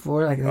hardwood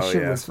floor. Like, that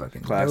shit was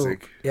fucking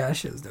classic. Dope. Yeah, that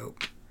shit was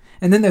dope.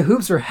 And then the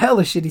hoops were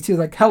hella shitty, too.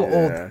 Like,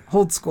 hella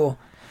old school.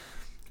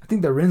 I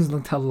think the rims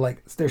looked hella,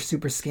 like, they're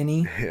super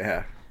skinny.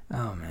 Yeah.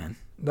 Oh, man.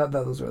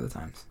 Those were the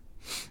times.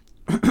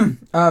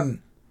 Let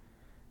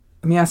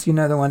me ask you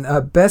another one.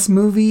 Best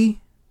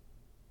movie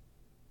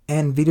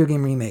and video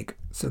game remake.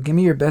 So give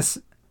me your best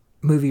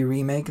movie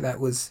remake that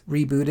was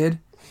rebooted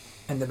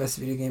and the best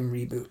video game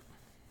reboot.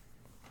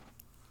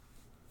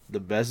 The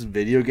best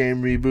video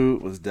game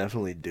reboot was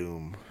definitely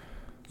Doom.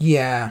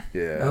 Yeah.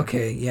 Yeah.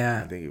 Okay.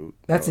 Yeah. I think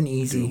that's an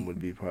easy. Doom would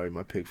be probably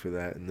my pick for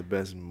that. And the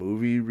best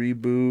movie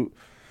reboot,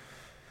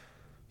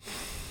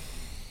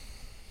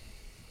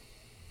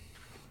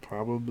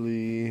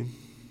 probably.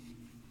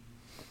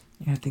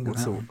 Yeah, I think of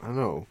that one. I don't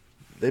know.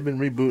 They've been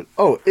rebooting.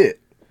 Oh, It.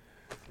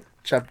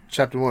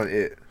 Chapter 1,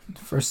 It.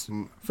 First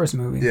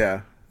movie.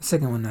 Yeah. The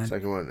second one,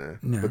 Second one,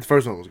 no. But the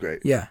first one was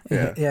great. Yeah.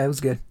 It was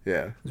good.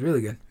 Yeah. It was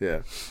really good.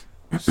 Yeah.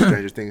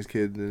 Stranger Things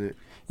kids in it.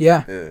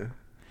 Yeah. Yeah.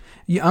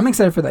 Yeah, I'm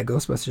excited for that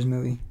Ghostbusters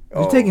movie.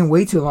 They're taking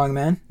way too long,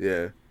 man.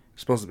 Yeah.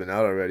 It's supposed to have been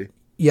out already.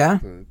 Yeah.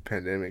 The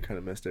pandemic kind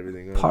of messed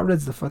everything up. Paul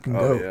Rudd's the fucking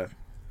goat. Oh, yeah.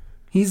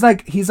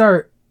 He's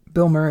our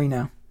Bill Murray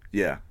now.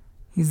 Yeah.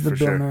 He's the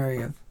Bill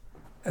Murray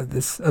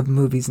of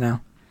movies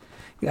now.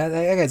 Yeah,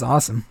 that guy's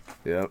awesome.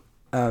 Yep.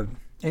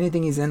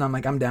 Anything he's in, I'm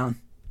like, I'm down.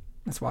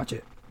 Let's watch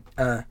it.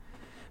 But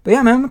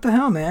yeah, man, what the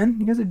hell, man?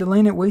 You guys are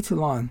delaying it way too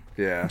long.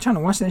 Yeah. I'm trying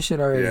to watch that shit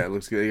already. Yeah, it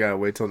looks good. You gotta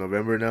wait till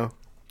November now.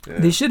 Yeah.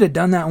 They should have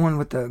done that one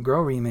with the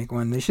girl remake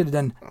one. They should have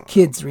done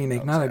kids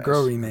remake, not a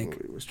girl remake.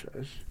 That movie was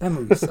trash. That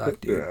movie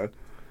sucked, dude. Yeah.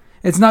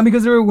 It's not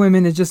because there were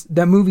women. It's just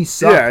that movie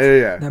sucked.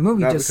 Yeah. That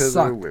movie not just because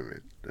sucked. There were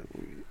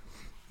women.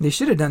 They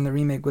should have done the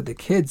remake with the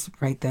kids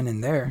right then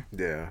and there.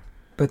 Yeah.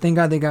 But thank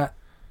God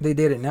they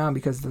did it now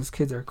because those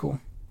kids are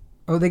cool.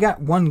 Oh, they got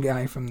one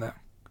guy from the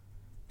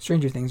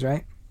Stranger Things,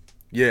 right?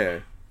 Yeah.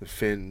 The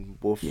Finn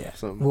Wolf. Yeah.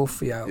 Something.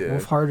 Wolf, yeah.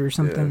 Wolfhard or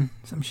something. Yeah.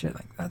 Some shit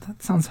like that.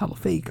 That sounds hella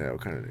fake. Yeah,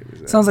 what kind of name is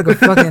that? Sounds like a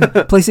fucking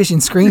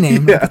PlayStation screen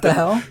name. Yeah. Like, what the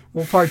hell?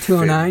 Wolfhard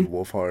 209. Finn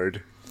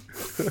Wolfhard.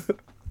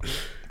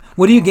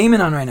 What are you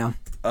gaming on right now?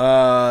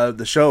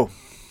 The show.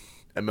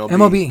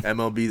 MLB.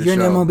 You're show. An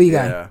MLB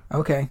guy. Yeah.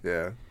 Okay.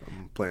 Yeah.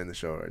 I'm playing the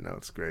show right now.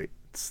 It's great.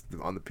 It's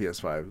on the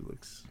PS5. It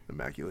looks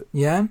immaculate.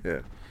 Yeah? Yeah.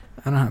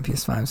 I don't have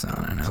PS5, so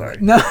I don't know. Sorry.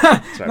 No,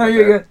 Sorry no,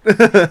 you're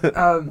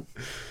good.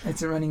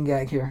 It's a running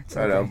gag here.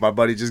 I know. My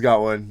buddy just got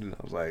one. And I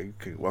was like,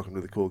 welcome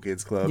to the Cool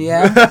Kids Club.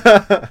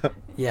 Yeah.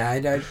 Yeah,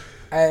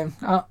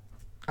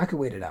 I could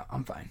wait it out.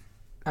 I'm fine.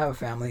 I have a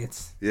family.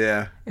 It's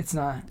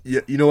not. Yeah,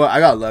 you know what? I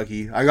got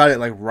lucky. I got it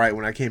like right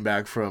when I came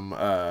back from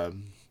out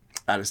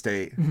of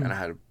state, and I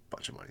had a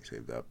bunch of money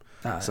saved up.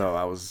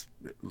 So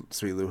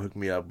Sweet Lou hooked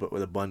me up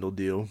with a bundle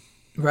deal.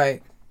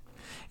 Right.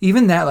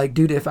 Even that, like,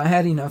 dude, if I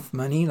had enough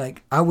money,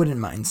 like, I wouldn't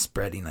mind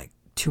spreading like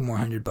 $200 more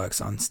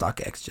on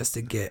StockX just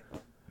to get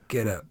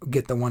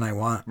the one I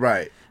want.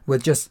 Right.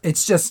 With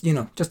it's just just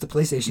the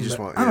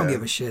PlayStation. I don't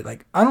give a shit.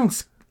 Like,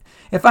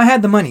 if I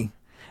had the money,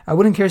 I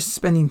wouldn't care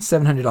spending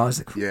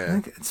 $700.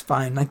 Like, it's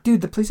fine. Like,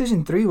 dude, the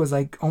PlayStation 3 was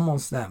like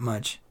almost that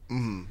much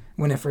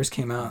when it first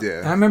came out. Yeah.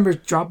 And I remember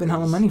dropping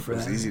hella money for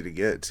that. It's easy to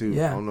get too.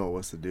 Yeah. I don't know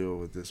what's the deal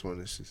with this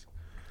one. It's just.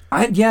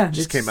 It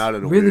just came out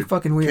at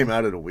fucking weird. Came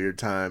out at a weird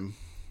time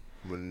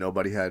when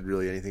nobody had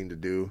really anything to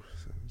do.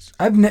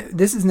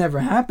 This has never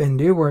happened,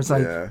 dude. Where it's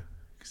like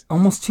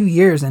almost 2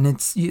 years and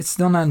it's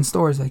still not in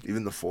stores. Like,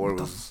 even the 4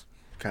 was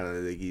kind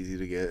of like easy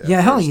to get. Yeah,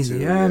 hell easy.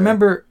 Yeah, I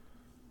remember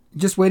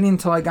just waiting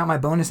until I got my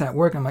bonus at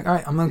work. I'm like, all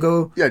right, I'm gonna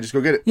go. Yeah, just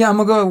go get it. Yeah, I'm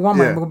gonna go to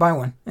Walmart and go buy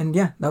one. And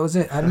yeah, that was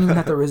it. I didn't even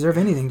have to reserve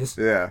anything. Just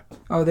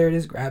oh, there it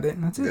is. Grab it,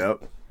 and that's it.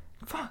 Yep.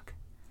 Fuck.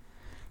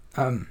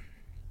 But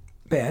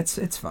yeah,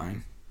 it's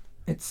fine.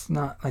 It's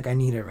not like I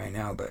need it right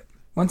now, but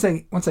once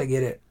I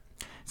get it,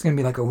 it's gonna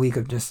be like a week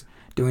of just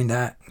doing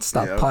that.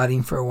 Stop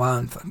plotting for a while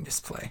and fucking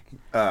just play.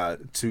 I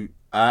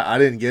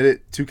didn't get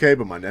it 2K,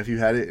 but my nephew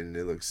had it and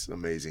it looks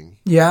amazing.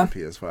 Yeah.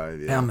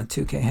 PS5. Yeah, I'm a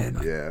 2K head.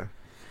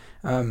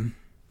 Yeah.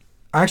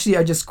 Actually,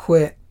 I just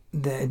quit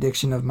the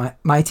addiction of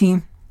my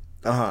team.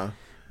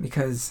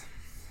 Because,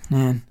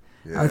 man,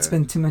 I would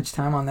spend too much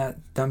time on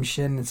that dumb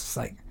shit, and it's just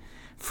like,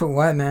 for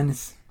what, man?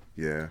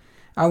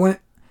 I went.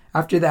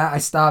 After that, I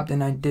stopped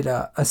and I did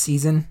a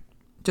season,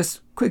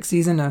 just quick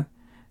season to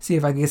see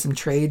if I could get some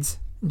trades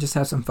and just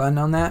have some fun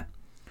on that.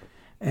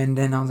 And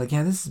then I was like,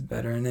 yeah, this is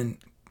better. And then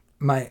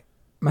my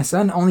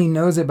son only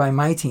knows it by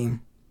my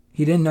team.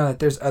 He didn't know that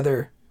there's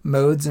other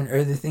modes and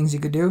other things you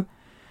could do.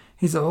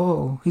 He's like,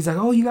 oh,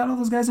 you got all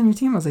those guys on your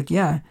team? I was like,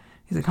 yeah.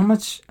 He's like, how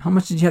much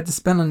did you have to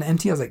spend on the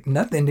MT? I was like,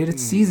 nothing, dude.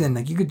 It's season.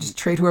 Like, you could just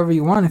trade whoever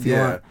you want if you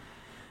want.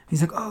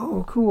 He's like,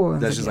 oh, cool.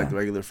 That's just like the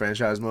regular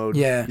franchise mode?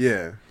 Yeah.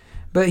 Yeah.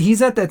 But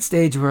he's at that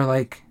stage where,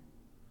 like,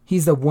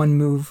 he's the one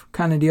move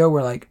kind of deal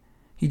where, like,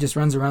 he just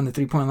runs around the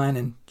 3-point line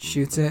and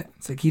shoots it.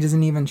 It's like he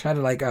doesn't even try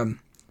to, like,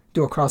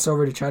 do a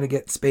crossover to try to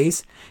get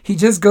space. He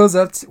just goes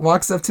up,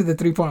 walks up to the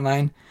 3-point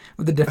line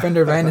with the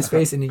defender right in his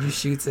face, and he just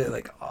shoots it,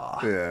 like, oh.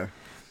 Yeah.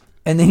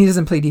 And then he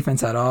doesn't play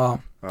defense at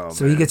all. Oh,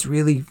 so he gets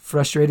really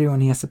frustrated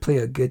when he has to play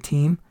a good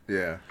team.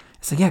 Yeah.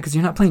 It's like, yeah, because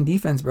you're not playing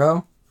defense,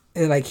 bro.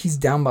 Like, he's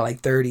down by,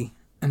 like, 30.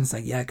 And it's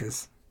like, yeah,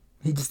 because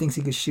he just thinks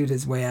he could shoot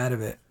his way out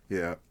of it.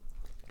 Yeah.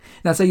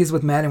 That's how he is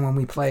with Madden when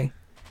we play.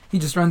 He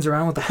just runs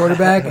around with the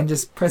quarterback and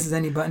just presses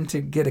any button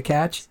to get a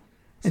catch.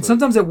 And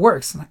sometimes it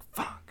works. I'm like,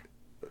 fuck.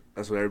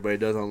 That's what everybody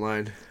does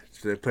online.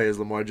 So they play as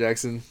Lamar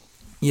Jackson.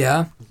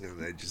 Yeah. And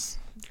they just...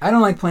 I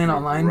don't like playing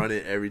online. Run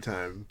it every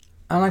time.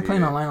 I don't like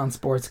playing online on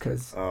sports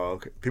because... Oh,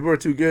 okay. People are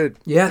too good.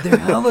 Yeah, they're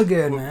hella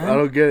good, man. I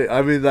don't get it.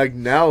 I mean, like,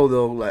 now,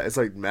 they'll, like, it's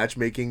like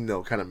matchmaking.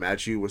 They'll kind of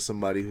match you with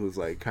somebody who's,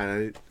 like,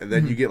 kind of... And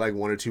then you get, like,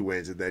 1 or 2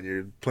 wins, and then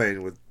you're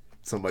playing with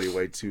somebody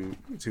way too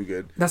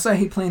good. That's why I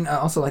hate playing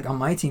also, like, on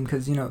my team,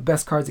 because, you know,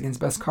 best cards against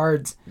best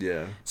cards.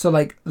 Yeah. So,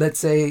 like, let's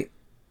say...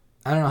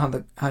 I don't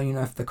know how you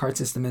know if the card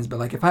system is, but,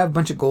 like, if I have a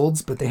bunch of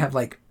golds, but they have,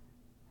 like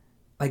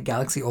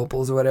Galaxy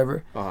Opals or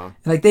whatever.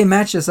 Like, they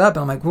match us up,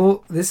 and I'm like,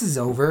 well, this is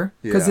over.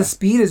 Because the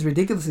speed is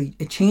ridiculously...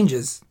 It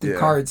changes the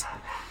cards.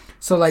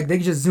 So, like, they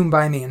just zoom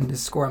by me and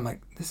just score. I'm like,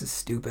 this is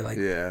stupid. Like,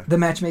 the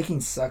matchmaking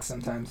sucks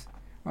sometimes.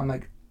 I'm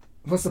like,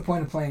 what's the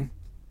point of playing?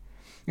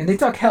 And they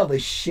talk hell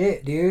this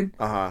shit, dude.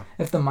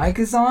 If the mic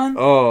is on...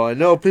 Oh, I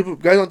know.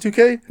 Guys on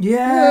 2K?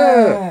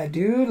 Yeah,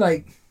 dude.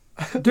 Like...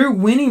 They're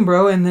winning,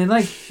 bro, and they're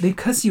like, they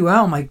cuss you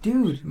out. I'm like,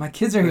 dude, my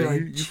kids are here,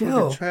 like, you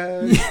chill.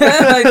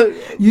 Yeah,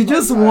 like, you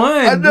just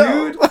won,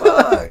 dude.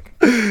 Fuck.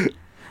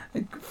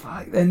 Like,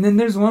 fuck. And then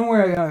there's one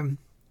where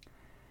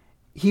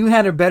he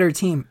had a better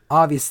team,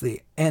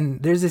 obviously,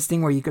 and there's this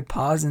thing where you could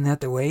pause and have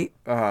to wait,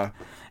 and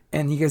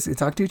you guys could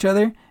talk to each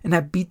other, and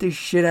I beat the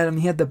shit out of him.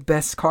 He had the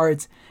best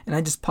cards, and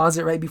I just paused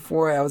it right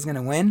before I was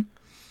gonna win.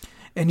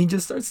 And he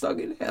just starts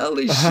talking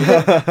hella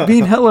shit,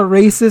 being hella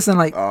racist and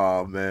like,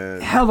 oh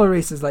man, hella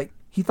racist. Like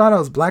he thought I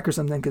was black or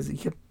something because he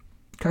kept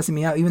cussing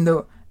me out, even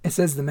though it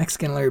says the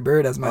Mexican Larry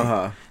Bird as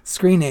my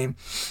screen name.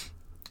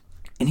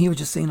 And he was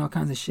just saying all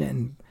kinds of shit.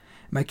 And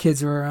my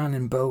kids were around,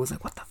 and Bo was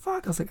like, "What the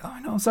fuck?" I was like, "Oh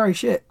no, sorry,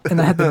 shit."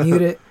 And I had to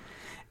mute it.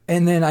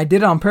 And then I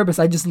did it on purpose.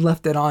 I just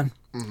left it on.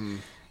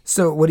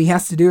 So what he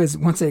has to do is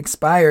once it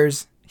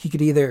expires, he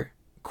could either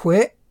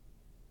quit,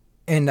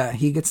 and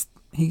he gets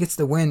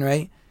the win,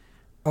 right?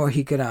 Or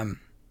he could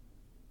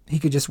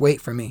just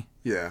wait for me.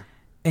 Yeah.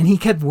 And he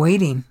kept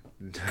waiting.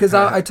 Because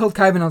I told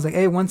Kyvan, I was like,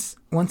 hey, once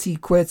he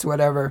quits,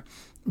 whatever,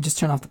 just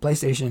turn off the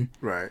PlayStation.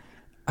 Right.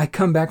 I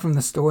come back from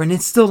the store and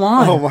it's still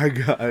on. Oh my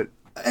God.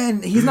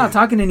 And he's not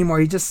talking anymore.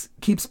 He just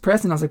keeps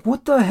pressing. I was like,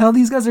 what the hell?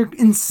 These guys are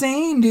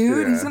insane,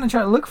 dude. Yeah. He's going to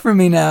try to look for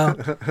me now.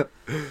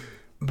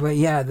 But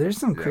yeah, there's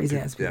some crazy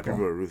ass people. Yeah,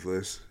 people are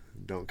ruthless.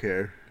 Don't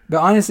care. But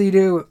honestly,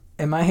 dude,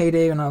 in my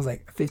heyday when I was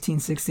like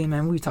 15, 16,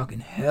 man, we were talking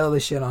hella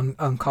shit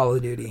on Call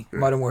of Duty,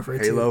 Modern Warfare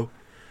 2. Halo?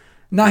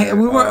 No,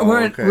 we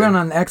weren't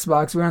on the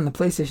Xbox. We were on the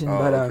PlayStation.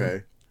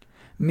 But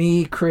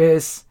me,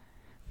 Chris,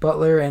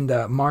 Butler, and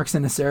Marks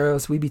and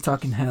Aceros, we'd be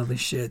talking hella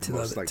shit to the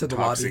lobby.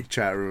 Toxic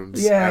chat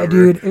rooms. Yeah, ever.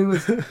 Dude, it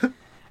was.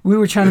 We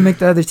were trying to make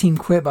the other team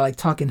quit by like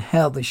talking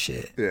hella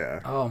shit.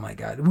 Yeah. Oh my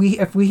God.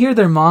 If we hear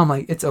their mom,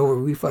 like it's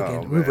over.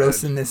 We're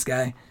roasting this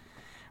guy.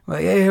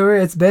 Like, hey,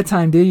 it's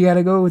bedtime, dude. You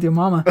gotta go with your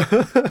mama.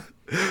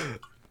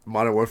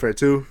 Modern Warfare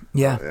 2?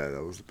 Yeah. Yeah,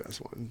 that was the best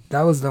one.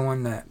 That was the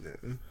one that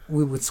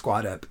we would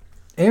squad up.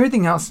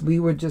 Everything else, we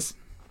would just,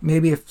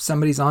 maybe if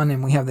somebody's on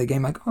and we have the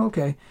game, like, oh,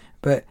 okay.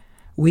 But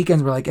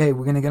weekends, we're like, hey,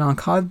 we're going to get on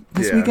COD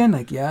this weekend?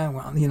 Like, yeah,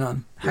 well, you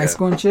know, high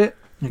school and shit.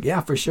 Like,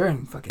 yeah, for sure.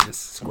 And fucking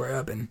just square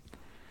up and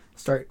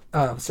start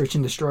search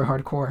and destroy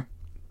hardcore.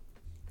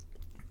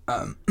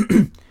 But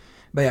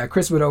yeah,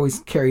 Chris would always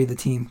carry the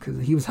team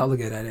because he was hella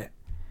good at it.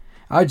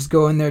 I would just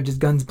go in there, just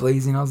guns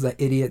blazing. I was that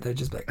idiot that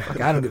just like, fuck,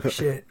 I don't give a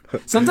shit.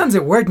 Sometimes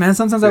it worked, man.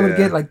 Sometimes I would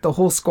get like the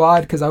whole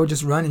squad because I would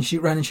just run and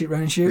shoot.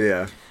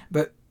 Yeah.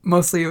 But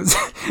mostly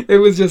it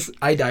was just,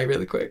 I die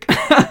really quick.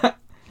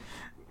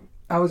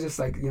 I was just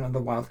like, you know,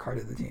 the wild card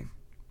of the team.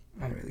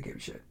 I didn't really give a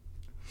shit.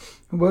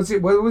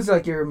 What was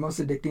like your most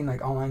addicting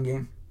like online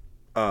game?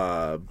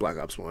 Black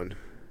Ops 1.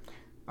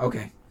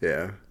 Okay.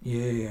 Yeah.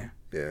 Yeah.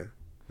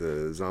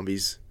 The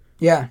zombies.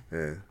 Yeah.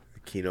 Yeah.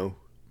 Kino.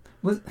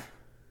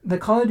 The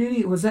Call of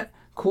Duty, was that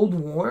Cold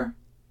War?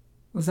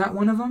 Was that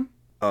one of them?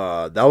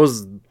 That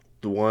was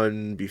the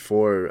one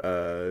before.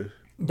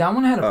 That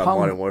one had a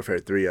problem. Modern Warfare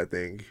 3, I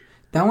think.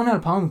 That one had a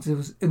problem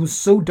because it was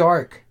so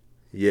dark.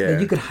 Yeah.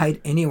 That you could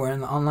hide anywhere in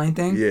the online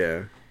thing.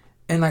 Yeah.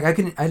 And like I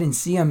didn't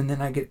see them, and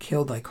then I get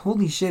killed. Like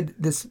holy shit!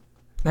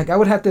 I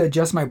would have to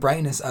adjust my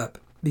brightness up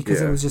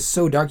because it was just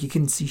so dark you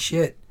couldn't see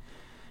shit.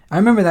 I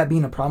remember that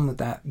being a problem with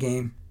that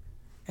game,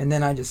 and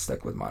then I just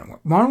stuck with Modern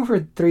Warfare. Modern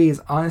Warfare 3 is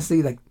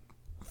honestly like.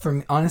 For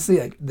me, honestly,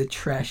 like the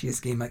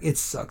trashiest game. Like it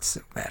sucks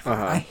so bad.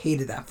 I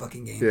hated that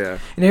fucking game. Yeah.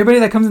 And everybody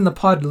that comes in the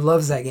pod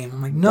loves that game.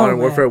 I'm like, no. Modern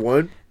Warfare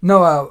 1?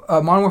 No,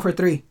 Modern Warfare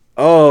 3.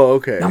 Oh,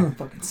 okay. That one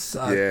fucking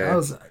sucked.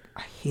 Yeah.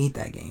 I hate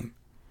that game.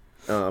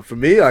 For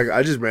me, like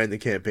I just ran the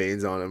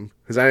campaigns on them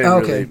because I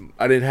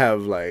didn't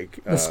have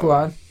like the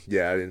squad.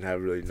 Yeah, I didn't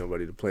have really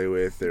nobody to play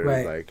with. Or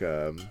like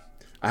I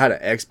had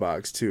an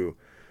Xbox too,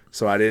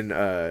 so I didn't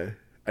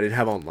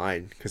have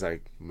online because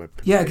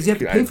because you have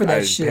to pay for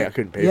that shit. I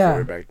couldn't pay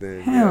for it back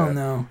then. Hell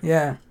no.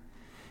 Yeah.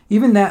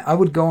 Even that, I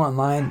would go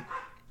online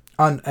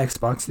on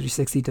Xbox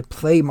 360 to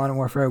play Modern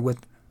Warfare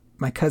with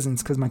my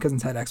cousins because my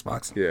cousins had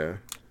Xbox. Yeah.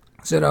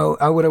 So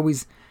I would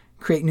always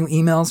create new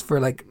emails for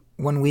like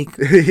 1 week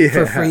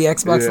for free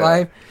Xbox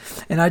Live,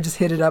 and I just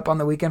hit it up on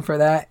the weekend for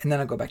that, and then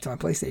I go back to my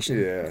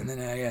PlayStation. Yeah. And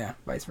then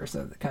vice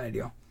versa, that kind of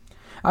deal.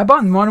 I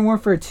bought Modern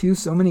Warfare 2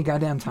 so many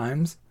goddamn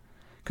times.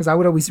 because I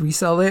would always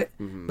resell it.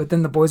 But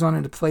then the boys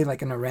wanted to play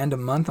like in a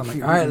random month. I'm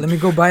like, all right, let me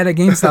go buy it at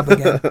GameStop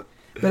again.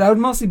 But I would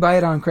mostly buy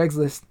it on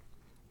Craigslist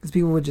because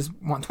people would just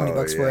want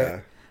 $20 for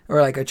it,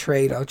 or like a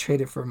trade. I'll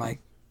trade it for my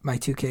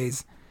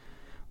 2Ks.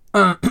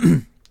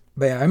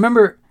 But yeah, I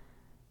remember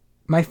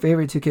my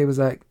favorite 2K was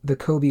like the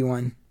Kobe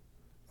one.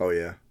 Oh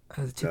yeah.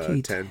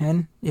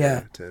 2K10.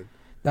 Yeah. 10.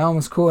 That one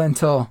was cool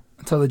until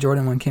the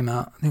Jordan one came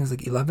out. I think it was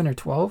like 11 or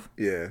 12.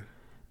 Yeah.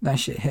 That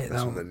shit hit.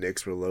 That's when the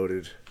Knicks were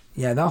loaded.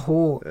 Yeah, that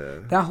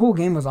whole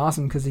game was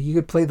awesome because you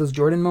could play those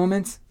Jordan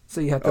moments.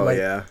 So you have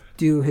to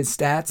do his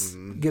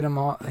stats, get them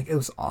all. Like, it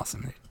was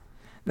awesome.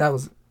 That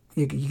was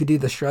you could do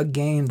the shrug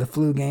game, the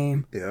flu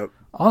game. Yep.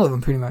 All of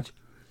them pretty much.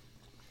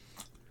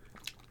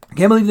 I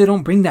can't believe they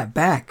don't bring that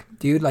back,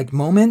 dude. Like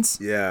moments.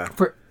 Yeah.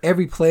 For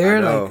every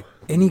player, like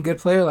any good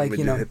player, like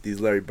hit these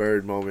Larry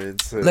Bird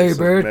moments. Larry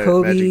Bird,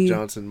 Kobe, Magic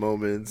Johnson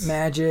moments.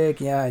 Magic,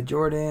 yeah,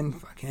 Jordan,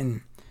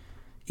 fucking,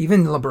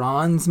 even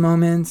LeBron's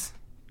moments.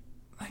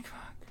 Like,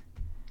 fuck.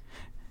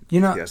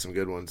 Yeah, some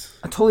good ones.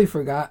 I totally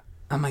forgot.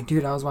 I'm like,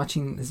 dude, I was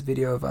watching this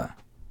video of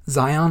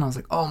Zion. I was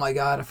like, oh my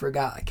god, I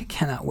forgot. Like, I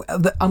cannot wait.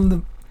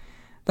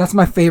 That's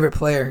my favorite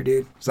player,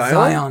 dude.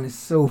 Zion is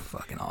so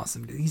fucking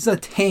awesome, dude. He's a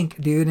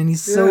tank, dude, and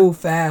he's so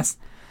fast.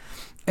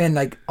 And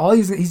like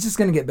he's just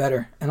gonna get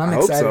better, and I'm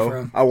excited for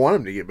him. I want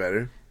him to get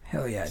better.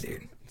 Hell yeah,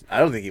 dude. I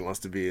don't think he wants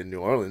to be in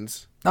New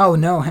Orleans. Oh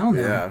no, hell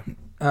no.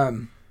 Yeah.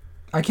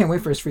 I can't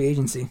wait for his free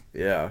agency.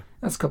 Yeah.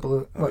 That's a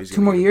couple of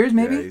 2 more years,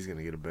 maybe. Yeah, he's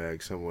gonna get a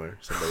bag somewhere.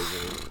 Somebody's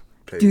gonna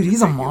pay. Dude,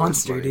 he's a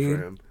monster,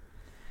 dude.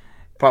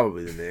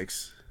 Probably the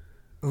Knicks.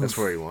 That's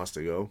where he wants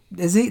to go.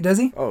 Is he? Does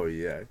he? Oh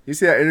yeah. You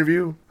see that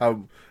interview?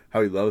 How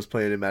he loves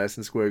playing in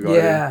Madison Square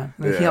Garden. Yeah,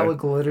 like he all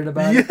glittered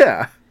about it.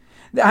 Yeah.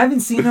 I haven't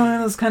seen one of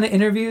those kind of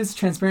interviews,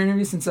 transparent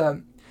interviews, since.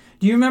 Do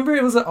you remember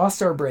it was an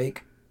All-Star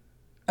break,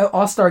 an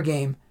All-Star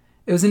game?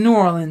 It was in New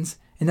Orleans,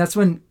 and that's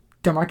when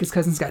DeMarcus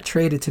Cousins got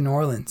traded to New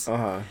Orleans.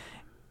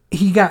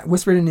 He got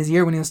whispered in his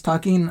ear when he was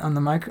talking on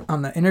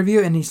the interview,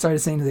 and he started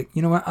saying, like,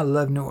 you know what? I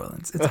love New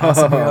Orleans. It's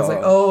awesome here. I was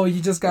like, oh,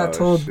 you just got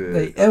told.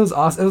 Like, it was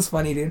awesome. It was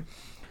funny, dude.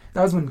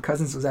 That was when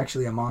Cousins was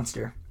actually a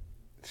monster.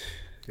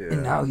 Yeah.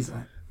 And now he's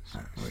like,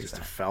 he's just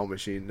a foul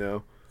machine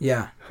now.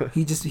 Yeah,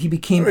 he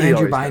became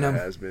Andrew Bynum.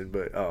 Has been,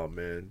 but oh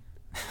man,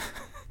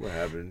 what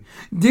happened?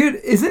 Dude,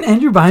 isn't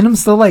Andrew Bynum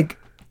still like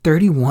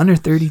 31 or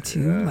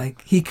 32? Yeah.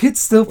 Like, he could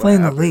still play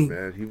in the league.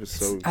 Man? He was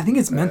so. I think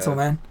it's mental,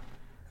 man.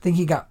 I think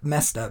he got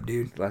messed up,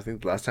 dude. I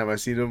think the last time I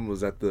seen him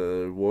was at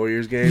the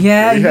Warriors game.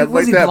 Yeah, he had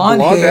like that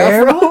blonde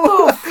hair.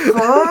 What the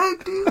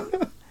fuck,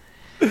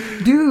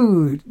 dude?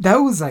 Dude, that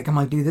was like, I'm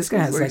like, dude, this guy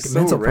has like a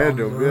mental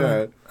random, problem.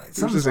 Yeah,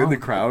 he was just in the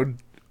crowd.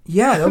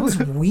 Yeah, that was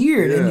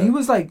weird, and he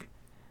was like.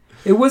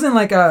 It wasn't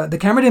like the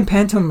camera didn't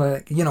pan to him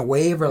like,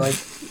 wave or like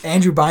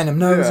Andrew Bynum.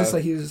 No, it was just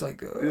like he was just like,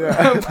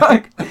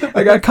 fuck,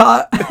 I got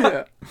caught.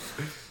 Yeah.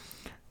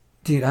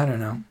 Dude, I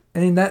don't know. I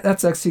mean that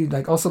sucks too.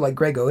 Like also like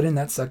Greg Oden,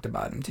 that sucked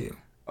about him too.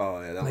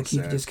 Oh yeah, that like was he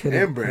sad. Just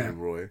couldn't. And Brandon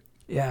Roy.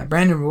 Yeah,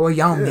 Brandon Roy,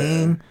 Yao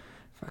Ming,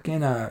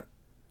 fucking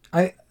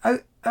I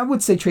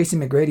would say Tracy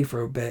McGrady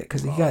for a bit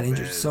because he got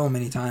injured so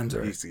many times. He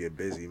used to get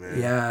busy,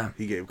 man. Yeah,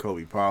 he gave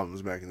Kobe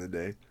problems back in the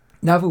day.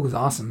 That was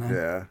awesome,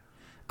 man.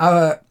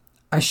 Yeah.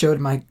 I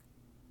showed my.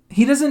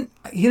 He didn't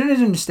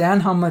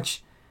understand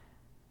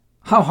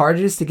how hard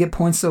it is to get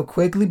points so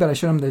quickly, but I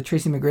showed him the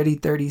Tracy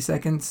McGrady 30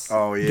 seconds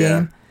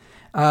game.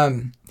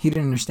 He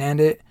didn't understand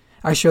it.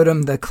 I showed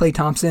him the Klay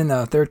Thompson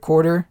third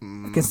quarter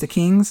against the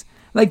Kings.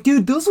 Like,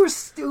 dude, those were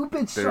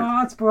stupid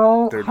shots,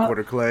 bro. Third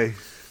quarter Klay.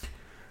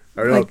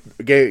 Or no,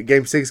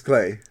 game 6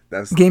 Klay.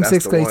 That's Game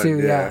 6 Klay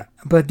too, yeah.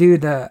 But dude,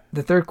 the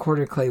third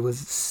quarter Klay was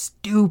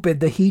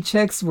stupid. The heat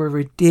checks were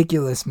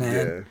ridiculous,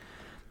 man. Yeah.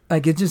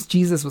 Like, it just,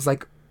 Jesus was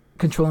like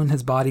controlling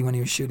his body when he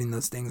was shooting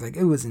those things. Like,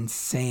 it was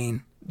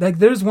insane. Like,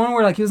 there's one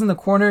where like he was in the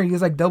corner, he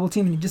was like double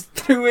teamed, and he just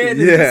threw it.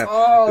 Yeah,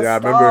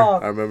 stop.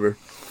 I remember.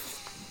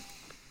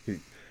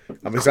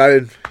 I'm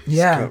excited.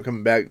 Yeah,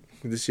 coming back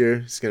this year.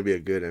 It's gonna be a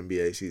good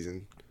NBA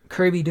season.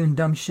 Kirby doing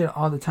dumb shit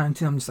all the time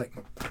too. I'm just like,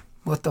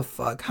 what the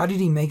fuck? How did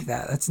he make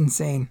that? That's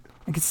insane.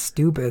 Like, it's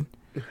stupid.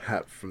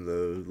 Hat from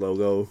the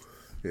logo.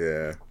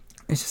 Yeah.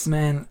 It's just,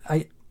 man,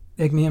 like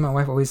me and my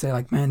wife always say,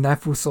 like, man,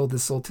 that fool sold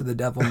his soul to the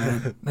devil,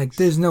 man. Like,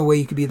 there's no way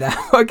you could be that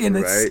fucking.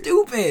 It's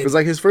stupid. It was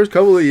like his first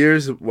couple of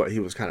years. He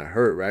was kind of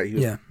hurt, right? He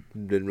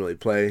didn't really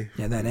play.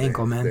 Yeah, that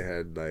ankle, man. They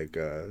had like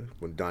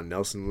when Don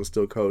Nelson was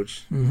still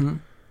coach. Mm-hmm.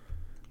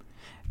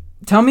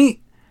 Tell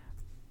me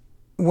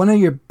one of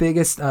your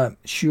biggest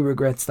shoe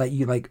regrets that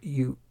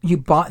you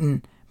bought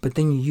in, but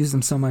then you use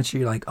them so much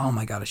you're like, oh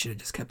my god, I should have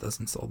just kept those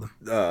and sold them.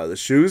 The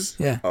shoes?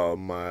 Yeah. Oh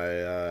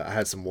my! I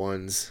had some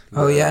ones.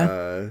 Oh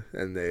yeah.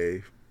 And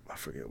I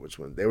forget which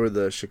one. They were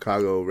the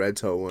Chicago Red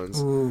Toe ones.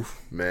 Ooh.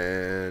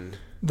 Man.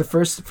 The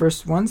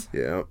first ones?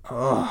 Yeah.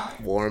 Oh.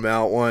 Wore them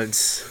out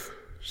once.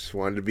 Just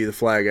wanted to be the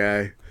fly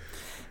guy.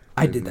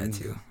 I did that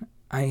too.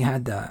 I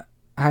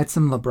had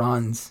some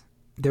LeBrons.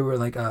 They were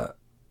like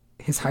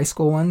his high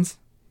school ones.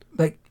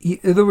 Like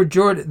they were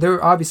Jordan. They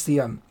were obviously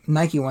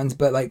Nike ones,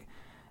 but like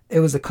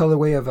it was a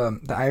colorway of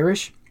the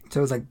Irish.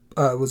 So it was like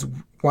it was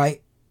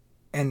white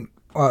and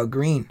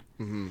green.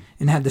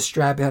 And had the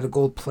strap. It had a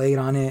gold plate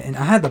on it, and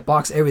I had the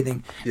box,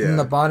 everything. Yeah. And in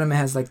the bottom, it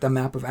has like the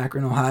map of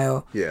Akron,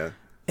 Ohio. Yeah.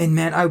 And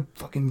man, I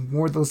fucking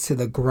wore those to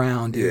the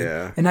ground, dude.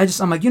 Yeah. And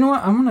I'm like, you know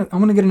what? I'm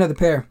gonna get another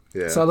pair.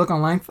 Yeah. So I look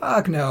online.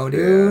 Fuck no,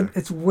 dude. Yeah.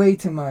 It's way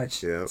too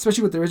much. Yeah.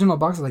 Especially with the original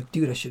box. I was like,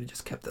 dude, I should have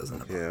just kept those in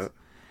the box. Yeah.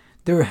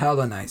 They were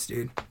hella nice,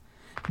 dude.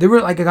 They were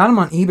like, I got them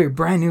on eBay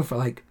brand new for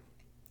like,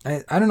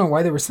 I don't know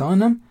why they were selling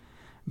them.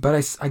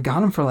 But I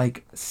got them for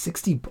like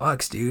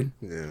 $60, dude.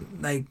 Yeah.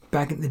 Like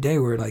back in the day,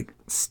 were like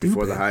stupid.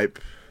 Before the hype.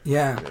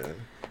 Yeah.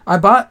 I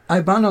bought a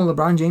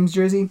LeBron James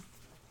jersey,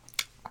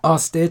 all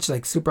stitched,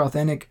 like super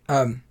authentic.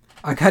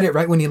 I got it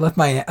right when he left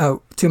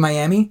to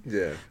Miami.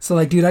 Yeah. So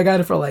like, dude, I got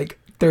it for like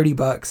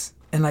 $30,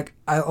 and like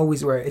I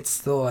always wear it. It's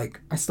still like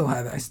I still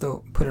have it. I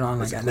still put it on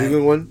like at night.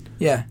 Cleveland one.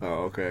 Yeah.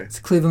 Oh, okay. It's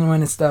a Cleveland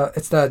one. It's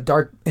the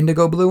dark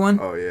indigo blue one.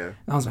 Oh yeah.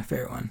 That was my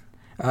favorite one.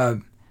 But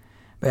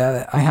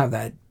yeah, I have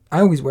that. I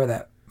always wear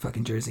that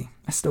fucking jersey.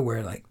 I still wear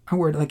it I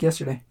wore it like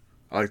yesterday.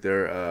 I like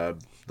their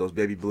those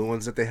baby blue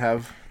ones that they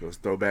have. Those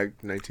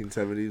throwback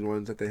 1970s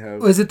ones that they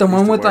have. Is it the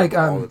one with like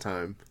all the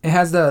time? It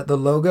has the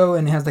logo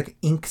and it has like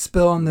ink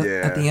spill on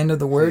at the end of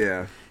the word.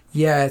 Yeah.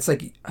 Yeah, it's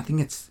like I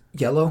think it's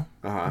yellow.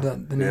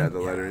 The name. Yeah, the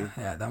lettering.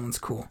 Yeah, that one's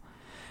cool.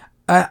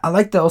 I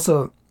like that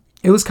also.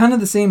 It was kind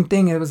of the same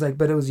thing. It was like,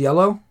 but it was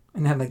yellow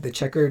and it had like the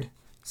checkered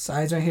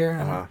sides right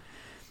here.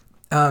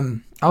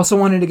 I also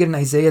wanted to get an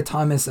Isaiah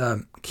Thomas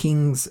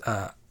Kings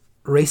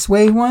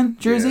Raceway one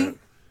jersey. Yeah.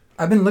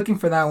 I've been looking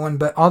for that one,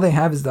 but all they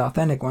have is the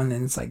authentic one,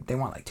 and it's like they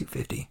want like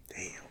 $250.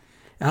 Damn.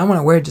 And I want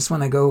to wear it just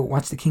when I go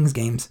watch the Kings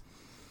games.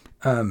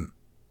 I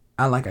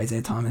like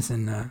Isaiah Thomas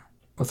and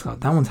what's it called?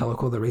 That one's hella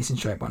cool, the racing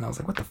stripe one. I was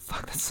like, what the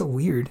fuck? That's so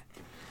weird.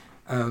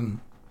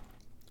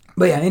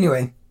 But yeah,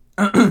 anyway,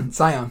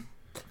 Zion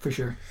for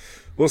sure.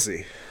 We'll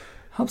see.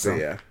 Hope so. But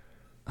yeah.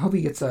 I hope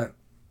he gets a.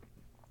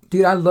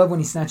 Dude, I love when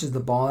he snatches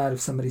the ball out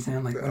of somebody's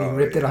hand, like when he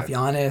ripped it off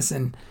Giannis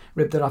and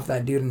ripped it off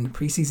that dude in the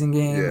preseason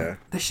game. Yeah.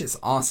 That shit's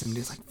awesome, dude.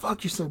 It's like,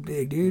 fuck, you're so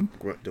big, dude.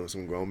 Doing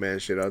some grown man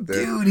shit out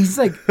there. Dude, he's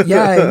like,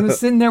 yeah, he was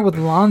sitting there with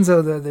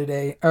Lonzo the other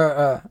day.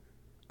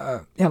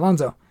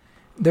 Lonzo.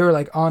 They were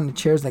like on the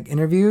chairs, like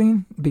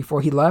interviewing before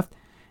he left.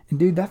 And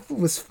dude, that fool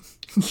was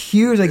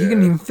huge. Like, he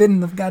couldn't even fit in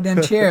the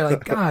goddamn chair.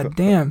 Like, god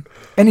damn.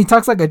 And he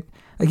talks like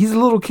he's a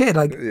little kid.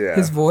 Like,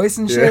 his voice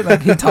and shit.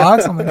 Like, he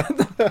talks. I'm like,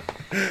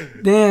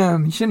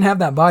 damn, you shouldn't have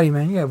that body,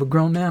 man. You have a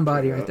grown man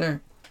body right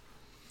there.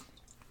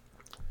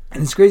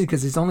 And it's crazy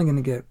because it's only going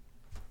to get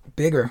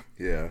bigger.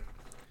 Yeah.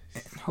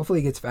 And hopefully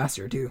it gets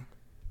faster, too.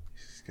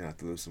 He's going to have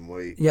to lose some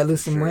weight. Yeah,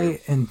 lose some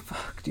weight. And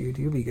fuck, dude,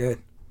 you'll be good.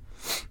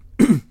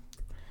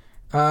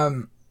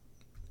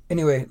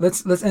 Anyway,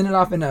 let's end it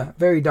off in a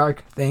very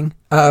dark thing.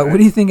 What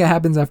do you think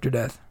happens after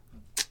death?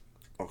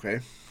 Okay.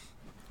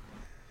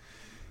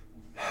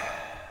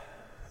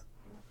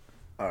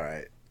 All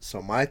right.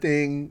 So my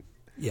thing...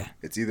 Yeah.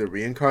 It's either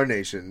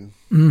reincarnation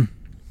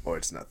or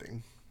it's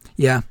nothing.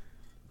 Yeah.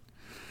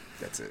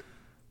 That's it.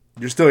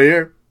 You're still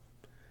here.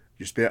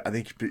 Your spirit. I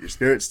think your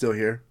spirit's still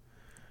here,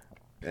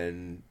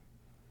 and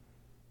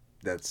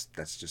that's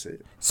just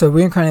it. So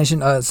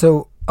reincarnation.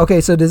 So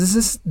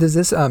does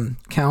this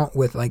count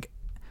with like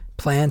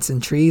plants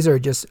and trees, or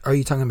just are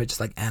you talking about just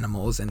like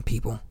animals and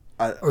people,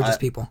 or just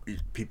people?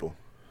 People.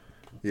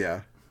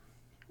 Yeah.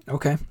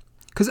 Okay.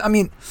 Because I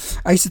mean,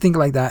 I used to think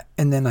like that,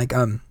 and then like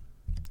I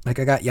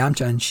got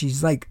Yamcha, and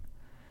she's like.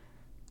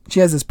 She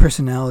has this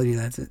personality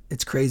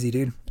it's crazy,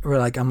 dude. Or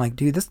like I'm like,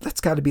 dude, that's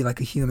got to be like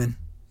a human.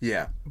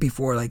 Yeah.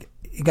 Before like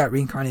it got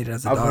reincarnated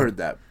as a dog. I've heard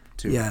that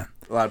too. Yeah.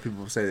 A lot of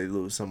people say they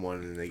lose someone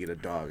and they get a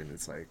dog, and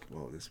it's like,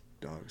 well, this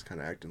dog is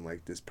kind of acting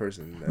like this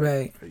person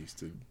that I used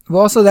to.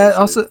 Well, also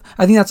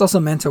I think that's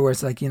also mental, where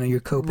it's like, you know, you're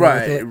coping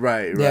with it.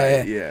 Right.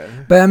 Yeah.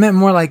 But I meant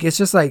more like it's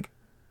just like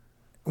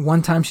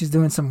one time she's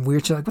doing some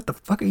weird shit. Like, what the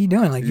fuck are you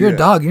doing? Like, you're a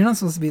dog. You're not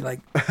supposed to be like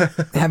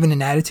having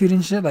an attitude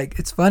and shit. Like,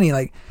 it's funny.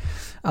 Like,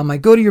 I'm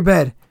like, go to your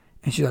bed.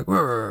 And she's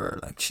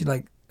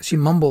like, she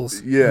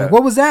mumbles. Yeah. Like,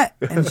 what was that?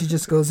 And she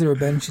just goes to her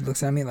bed and she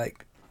looks at me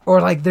like,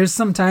 or like, there's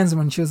some times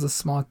when she was a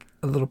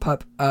little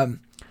pup, I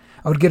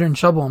would get her in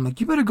trouble. I'm like,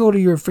 you better go to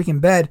your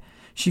freaking bed.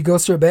 She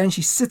goes to her bed and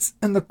she sits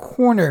in the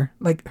corner,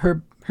 like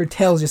her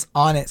tail's just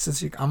on it.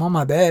 So I'm on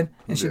my bed,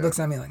 and she looks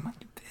at me like,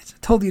 bitch, I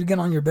told you to get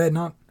on your bed,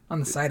 not on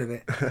the side of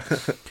it.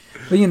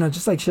 But you know,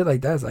 just like shit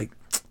like that is like,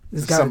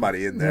 there's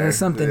somebody in there. There's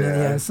something in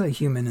there. It's a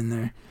human in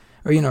there,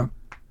 or you know,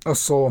 a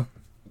soul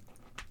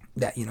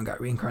that, you know, got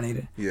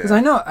reincarnated. Because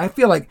I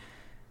feel like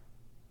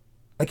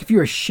if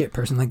you're a shit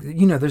person, like,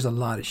 you know, there's a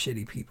lot of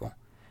shitty people.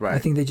 Right. I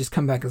think they just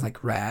come back as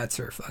like rats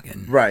or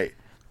fucking. Right.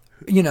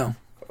 You know,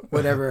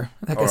 whatever,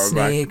 like a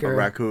snake or a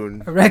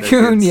raccoon. A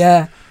raccoon,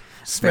 yeah.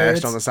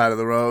 Smashed on the side of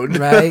the road.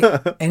 Right.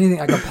 Anything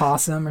like a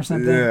possum or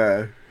something.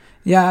 Yeah.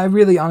 Yeah, I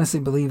really honestly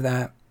believe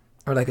that.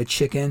 Or like a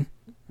chicken.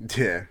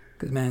 Yeah.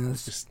 Because man,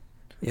 let's just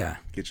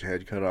get your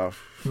head cut off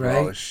for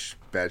all the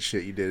bad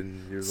shit you did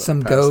in your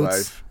some past goats,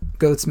 life.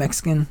 Goats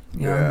Mexican,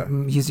 you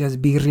know, use you as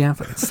birria,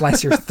 fucking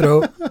slice your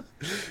throat.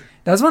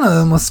 That was one of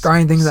the most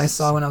scarring things I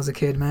saw when I was a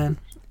kid, man.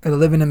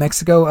 Living in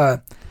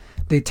Mexico,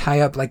 they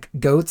tie up like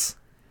goats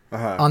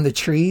on the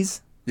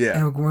trees. Yeah.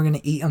 And we're going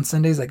to eat on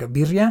Sundays like a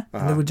birria.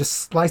 And they would just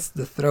slice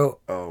the throat.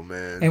 Oh,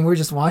 man. And we're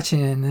just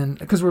watching. And then,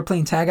 because we're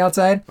playing tag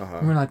outside.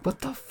 And we're like,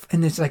 what the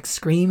and it's like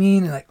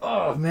screaming. And like,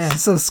 oh, man,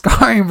 it's so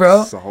scarring,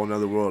 bro. It's a whole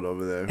nother world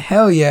over there.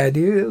 Hell yeah,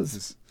 dude. It was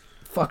just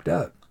fucked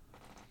up.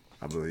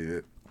 I believe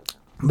it.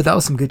 But that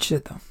was some good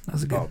shit, though. That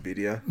was a good. Oh,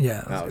 birria?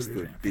 Yeah. That was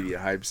the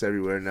birria hypes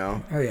everywhere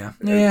now. Oh, yeah.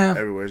 Yeah.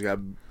 Everywhere's got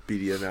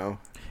birria now.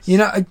 You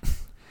know,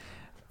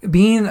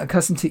 being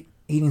accustomed to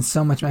eating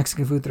so much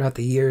Mexican food throughout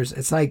the years,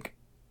 it's like,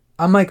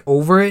 I'm like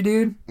over it,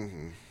 dude.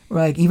 Mm-hmm.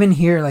 Like, even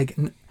here, like,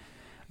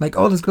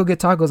 oh, let's go get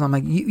tacos. I'm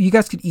like, you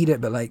guys could eat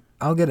it, but like,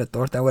 I'll get a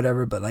torta,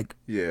 whatever. But like,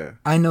 yeah,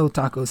 I know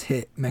tacos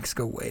hit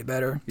Mexico way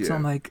better. Yeah. So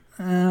I'm like,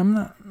 I'm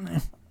not.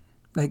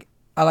 Like,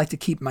 I like to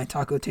keep my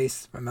taco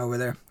taste from over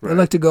there. Right. We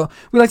like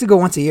to go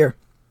once a year,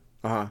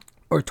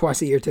 or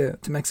twice a year to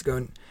Mexico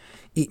and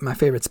eat my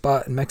favorite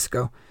spot in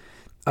Mexico.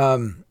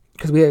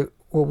 Because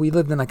we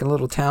lived in like a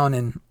little town,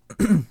 and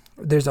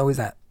there's always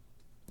that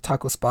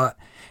taco spot.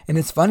 And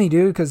it's funny,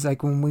 dude, because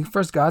like when we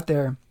first got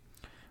there,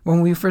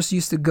 when we first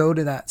used to go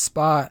to that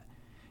spot,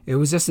 it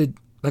was just a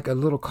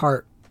little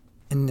cart,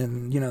 and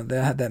then, you know,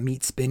 they had that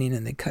meat spinning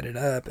and they cut it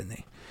up,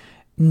 and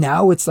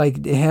now it's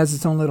like it has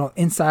its own little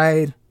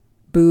inside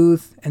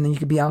booth, and then you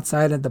could be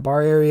outside at the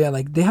bar area.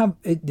 Like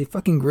they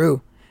fucking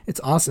grew.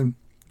 It's awesome.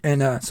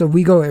 And so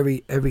we go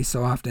every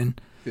so often.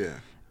 Yeah.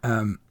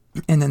 And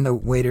then the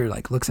waiter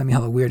like looks at me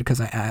hella weird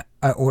because I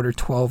order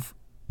 12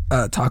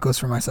 tacos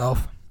for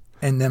myself,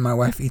 and then my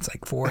wife eats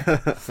like 4.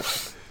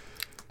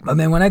 But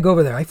man, when I go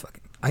over there,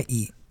 I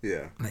eat.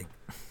 Yeah. Like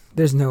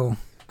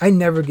I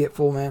never get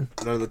full, man.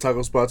 None of the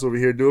taco spots over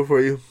here do it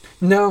for you?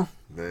 No.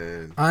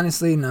 Man.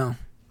 Honestly, no.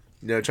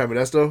 You never try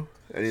Modesto?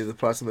 Any of the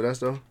spots in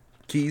Modesto?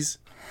 Keys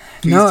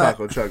no,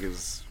 taco truck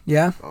is.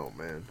 Yeah. Oh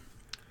man.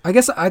 I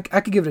guess I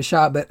could give it a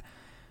shot, but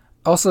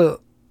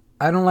also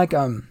I don't like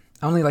I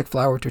only like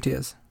flour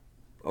tortillas.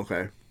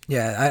 Okay.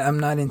 Yeah, I'm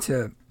not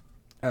into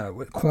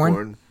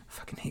corn. I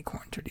fucking hate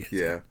corn tortillas.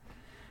 Yeah.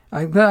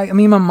 I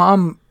mean, my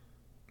mom.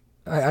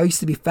 I used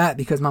to be fat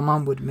because my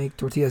mom would make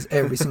tortillas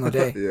every single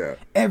day. Yeah.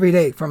 Every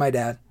day for my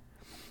dad.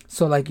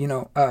 So like, you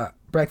know,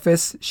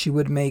 breakfast she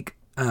would make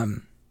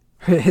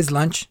his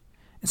lunch.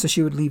 And so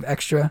she would leave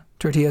extra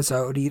tortillas,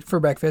 so I would eat for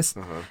breakfast.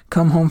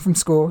 Come home from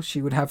school,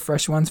 she would have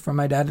fresh ones for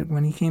my dad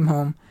when he came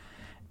home.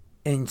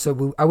 And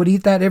so I would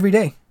eat that every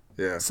day.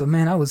 Yeah. So,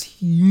 man, I was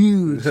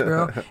huge,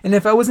 bro. And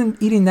if I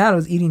wasn't eating that, I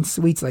was eating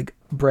sweets like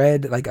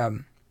bread, like,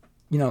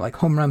 you know, like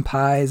home run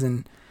pies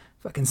and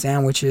fucking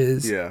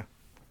sandwiches. Yeah.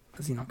 I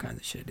was eating all kinds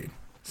of shit, dude.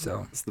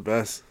 So. It's the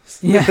best.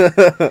 Yeah.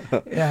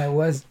 Yeah, it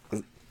was.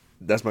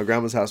 That's my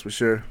grandma's house for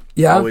sure.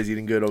 Yeah. Always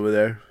eating good over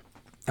there.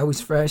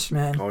 Always fresh,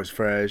 man. Always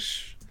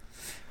fresh.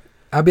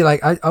 I'd be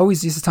like, I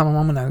always used to tell my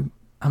mom when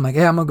I'm like,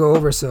 hey, I'm gonna go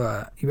over,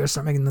 so you better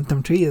start making them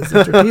tortillas,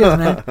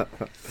 man.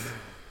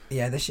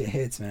 Yeah, this shit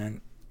hits,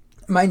 man.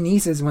 My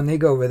nieces, when they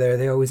go over there,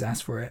 they always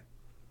ask for it,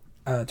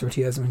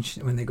 tortillas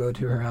when they go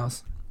to her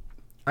house.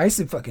 I used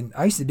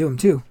to do them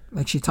too.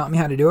 Like, she taught me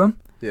how to do them.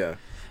 Yeah.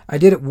 I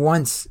did it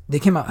once. They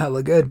came out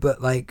hella good,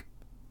 but like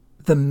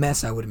the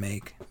mess I would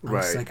make, I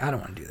was like, I don't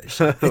want to do this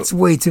shit. It's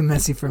way too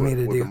messy for me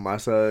to do. The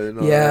masa and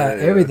all that,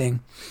 everything.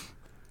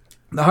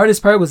 The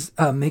hardest part was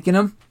making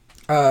them.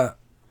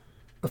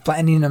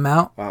 Flattening them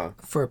out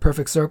for a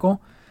perfect circle.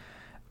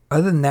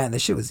 Other than that, the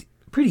shit was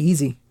pretty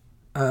easy.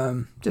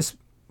 Just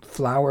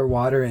flour,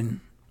 water, and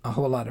a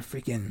whole lot of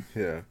freaking,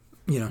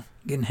 you know,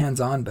 getting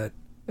hands on, but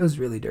it was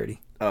really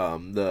dirty.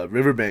 The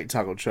Riverbank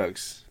taco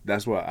trucks,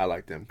 that's why I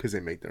like them, because they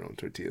make their own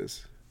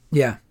tortillas.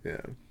 Yeah. Yeah.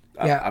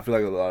 I feel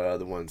like a lot of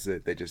other ones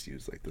that they just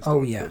use like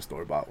the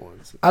store bought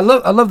ones. I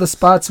love the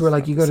spots where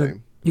like you go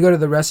to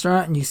the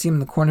restaurant and you see them in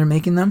the corner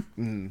making them.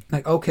 Mm.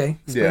 Like, okay,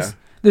 this place.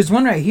 There's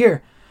one right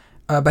here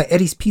by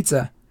Eddie's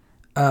Pizza.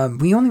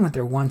 We only went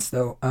there once,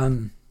 though,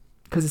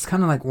 because it's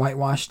kind of like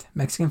whitewashed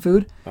Mexican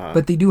food.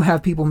 But they do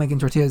have people making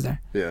tortillas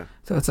there. Yeah.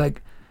 So it's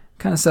like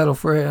kind of settle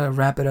for it,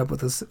 wrap it up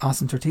with those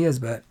awesome tortillas.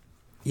 But,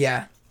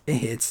 yeah, it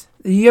hits.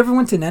 You ever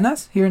went to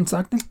Nena's here in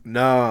Stockton?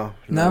 No.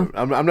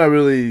 I'm not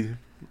really,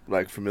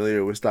 like,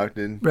 familiar with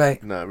Stockton.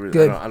 Right. Not really.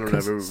 Good. I don't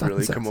ever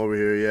really come over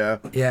here,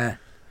 Yeah.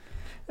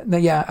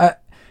 Yeah.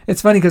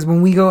 It's funny because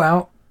when we go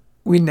out,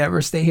 we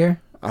never stay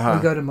here. We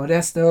go to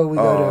Modesto. We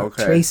go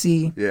to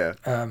Tracy. Yeah.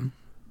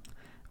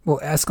 Well,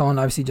 Escalon,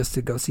 obviously, just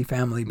to go see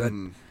family. But,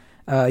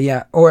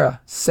 or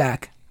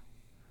Sac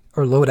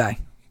or Lodi.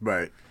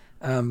 Right.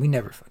 We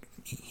never fucking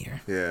eat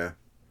here. Yeah.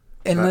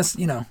 Unless,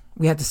 you know,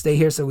 we have to stay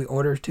here, so we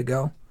order to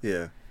go.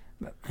 Yeah.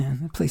 But, man,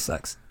 that place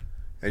sucks.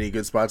 Any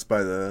good spots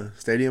by the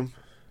stadium?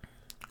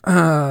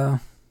 Right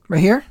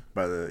here?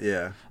 By the,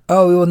 yeah.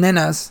 Oh, well,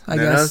 Nena's, I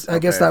guess. I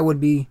guess that would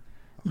be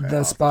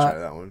the spot. Try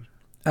that one.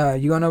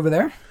 You going over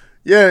there?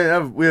 Yeah,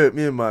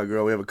 me and my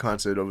girl, we have a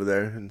concert over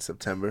there in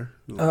September.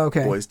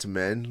 Okay. Boys to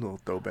Men, little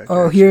throwback.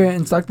 Oh, action. Here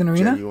in Stockton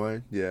Arena?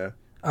 Genuine, yeah.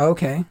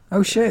 Okay.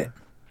 Oh, shit.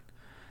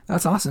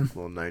 That's awesome.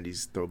 Little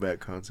 90s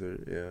throwback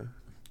concert, yeah.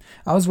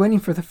 I was waiting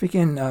for the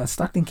freaking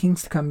Stockton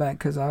Kings to come back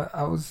because I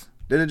was...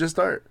 Didn't it just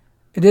start?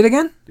 It did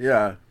again?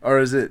 Yeah. Or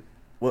is it...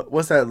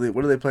 What's that league?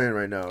 What are they playing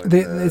right now?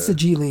 It's a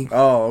G League.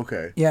 Oh,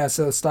 okay. Yeah,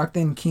 so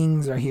Stockton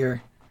Kings are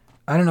here.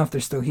 I don't know if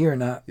they're still here or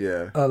not.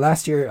 Yeah.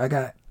 Last year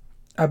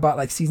I bought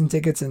like season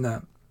tickets and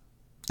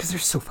because they're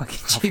so fucking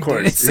cheap. Of course,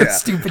 dude. It's so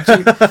stupid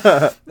cheap.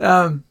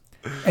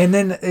 And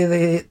then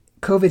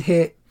COVID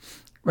hit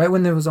right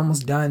when it was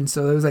almost done,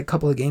 so there was like a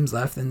couple of games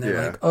left, and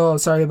they're like, "Oh,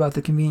 sorry about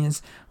the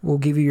convenience. We'll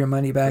give you your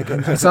money back."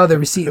 And I saw the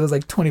receipt; it was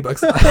like $20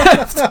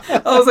 left.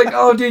 I was like,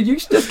 "Oh, dude, you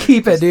should just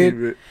keep it,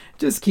 dude.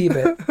 Just keep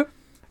it."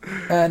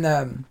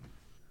 And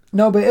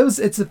no, but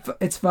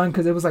it's fun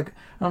because it was like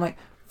around like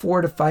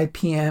 4 to 5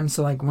 p.m.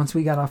 So like once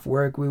we got off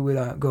work, we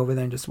would go over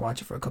there and just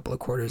watch it for a couple of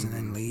quarters and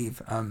then leave.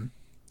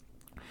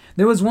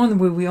 There was one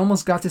where we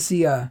almost got to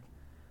see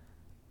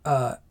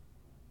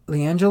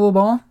LiAngelo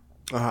Ball.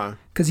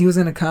 Because he was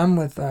gonna come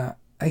with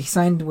he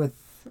signed with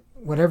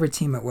whatever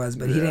team it was,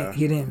 but he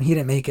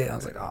didn't make it. I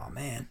was like, oh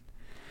man,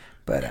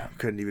 but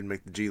couldn't even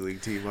make the G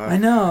League team. Huh? I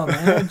know,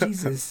 man.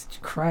 Jesus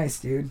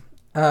Christ, dude.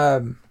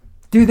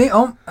 Dude,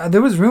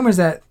 there was rumors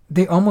that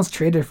they almost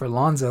traded for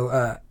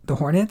Lonzo, the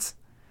Hornets.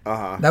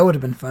 That would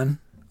have been fun.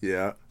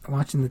 Yeah,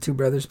 watching the two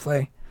brothers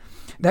play.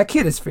 That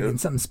kid is freaking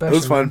something special. It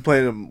was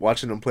fun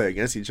watching them play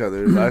against each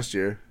other last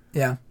year.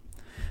 Yeah,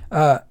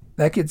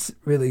 that kid's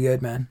really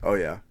good, man. Oh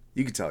yeah.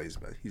 You can tell he's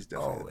definitely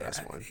the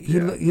best one.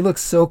 He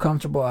looks so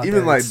comfortable out there.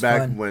 Even like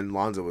back when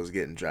Lonzo was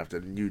getting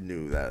drafted, you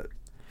knew that.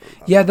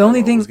 The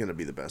only thing was gonna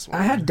be the best one.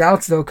 I had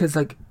doubts though, because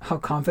like how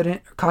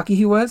cocky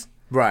he was.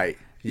 Right.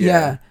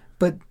 Yeah.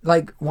 But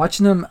like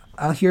watching him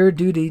out here,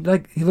 dude, he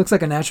looks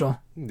like a natural.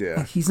 Yeah.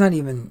 Like, he's not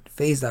even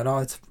phased at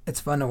all.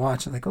 It's fun to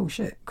watch. I'm like, oh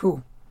shit,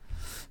 cool.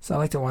 So I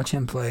like to watch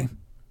him play.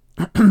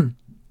 But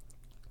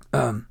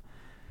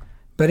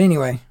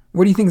anyway,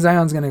 where do you think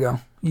Zion's gonna go?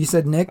 You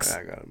said Knicks.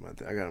 I got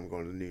him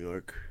going to New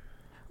York.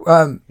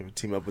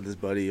 Team up with his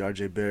buddy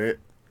RJ Barrett.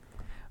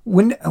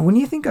 When do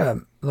you think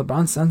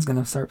LeBron's son's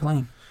gonna start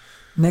playing?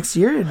 Next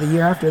year or the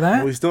year after that?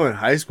 Well, he's still in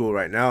high school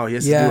right now. He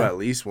has to do at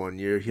least 1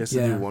 year. He has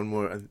to do one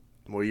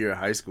more year of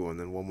high school and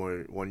then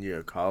one year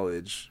of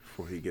college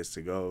before he gets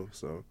to go.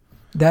 So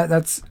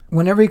that's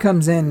whenever he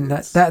comes in,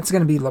 that's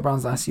gonna be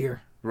LeBron's last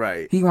year.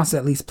 Right. He wants to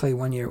at least play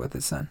 1 year with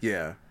his son.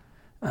 Yeah.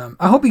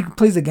 I hope he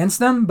plays against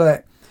them,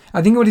 but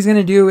I think what he's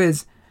gonna do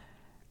is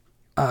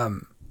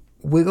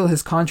wiggle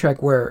his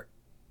contract where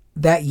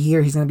that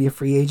year he's going to be a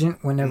free agent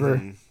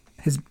whenever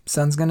his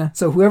son's going to.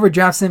 So whoever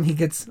drafts him, he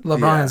gets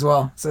LeBron as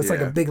well. So it's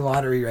like a big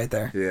lottery right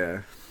there.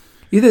 Yeah.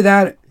 Either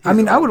that. I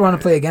mean, I would want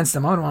to play against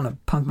him. I would want to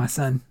punk my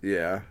son.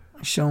 Yeah.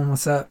 Show him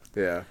what's up.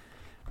 Yeah.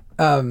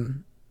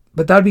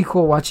 But that'd be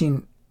cool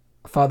watching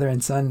father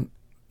and son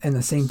in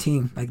the same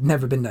team. Like,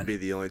 never been done. Be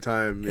the only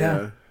time.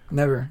 Yeah.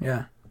 Never.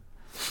 Yeah.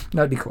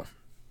 That'd be cool.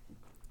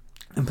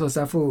 And plus,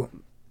 that fool,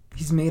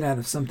 he's made out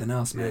of something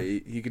else, man. Yeah,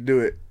 he could do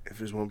it. If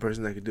there's one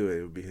person that could do it,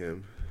 it would be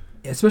him.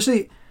 Yeah,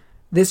 especially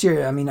this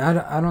year. I mean,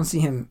 I don't see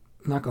him,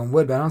 knock on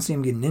wood, but I don't see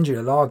him getting injured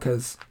at all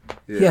because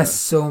he has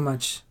so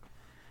much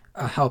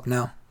help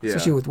now. Yeah.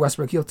 Especially with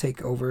Westbrook, he'll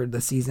take over the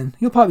season.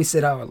 He'll probably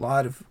sit out a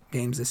lot of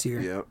games this year.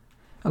 Yep.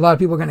 A lot of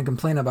people are going to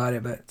complain about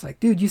it, but it's like,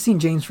 dude, you've seen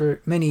James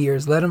for many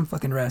years. Let him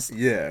fucking rest.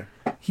 Yeah.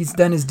 He's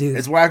done his due.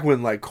 It's whack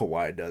when, like,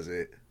 Kawhi does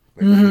it.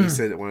 Like, when he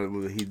said it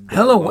when he...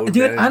 Hello,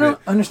 dude, I don't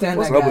understand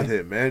What's that guy. What's up with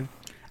him, man?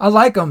 I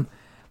like him,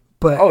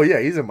 but... Oh, yeah,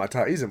 he's in my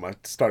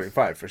starting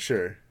five for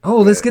sure.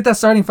 Oh, let's get that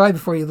starting five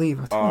before you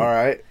leave. All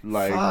right.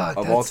 Like,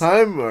 of all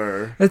time,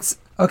 or... It's...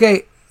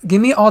 Okay,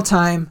 give me all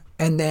time,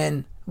 and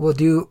then we'll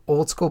do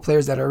old school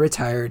players that are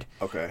retired.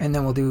 Okay. And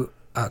then we'll do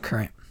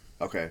current.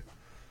 Okay.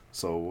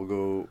 So we'll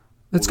go...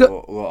 Let's go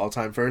all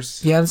time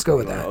first? Yeah, let's go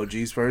with that.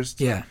 OGs first?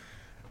 Yeah.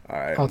 All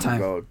right. All time.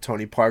 We'll go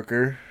Tony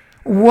Parker.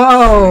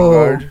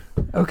 Whoa.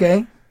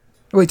 Okay.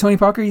 Wait, Tony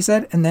Parker, you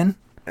said? And then?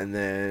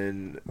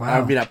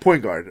 Wow. I mean, at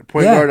point guard.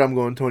 Point guard, I'm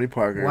going Tony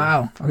Parker.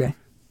 Wow. Okay.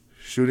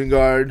 Shooting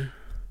guard,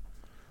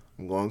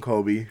 I'm going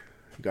Kobe.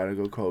 Gotta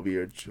go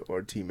Kobe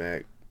or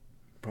T-Mac.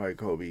 Probably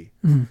Kobe.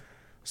 Mm-hmm.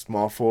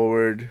 Small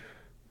forward,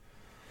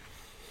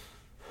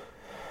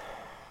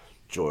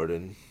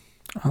 Jordan.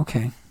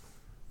 Okay.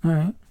 All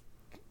right.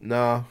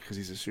 No, because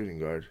he's a shooting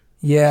guard.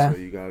 Yeah. So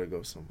you gotta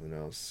go something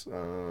else.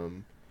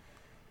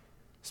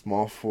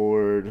 Small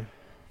forward.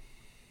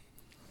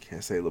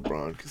 Can't say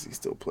LeBron because he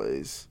still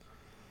plays.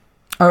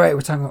 All right,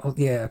 we're talking about...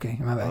 Yeah, okay.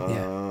 My bad.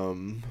 Yeah.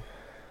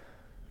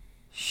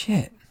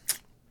 Shit.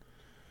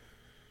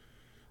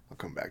 I'll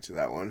come back to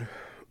that one.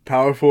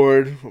 Power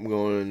forward. I'm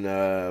going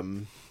the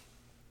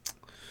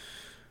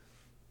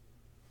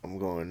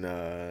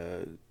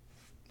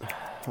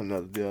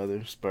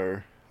other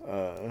Spur.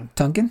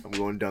 Duncan? I'm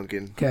going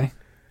Duncan. Okay.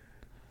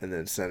 And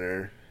then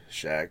center,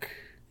 Shaq.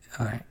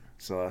 All right.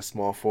 So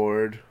small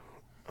forward.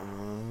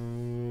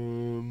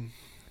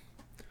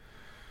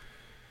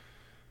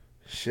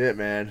 Shit,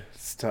 man.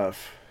 It's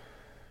tough.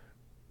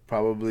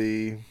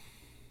 Probably...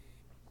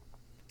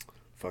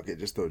 Fuck it,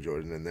 just throw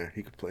Jordan in there.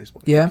 He could play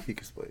small. Yeah? He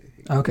could play.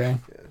 Okay.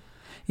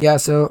 Yeah,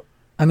 so,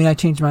 I mean, I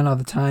change mine all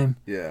the time.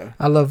 Yeah.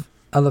 I love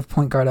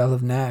point guard. I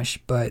love Nash,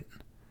 but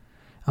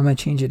I'm going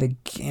to change it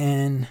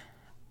again.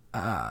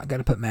 I got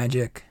to put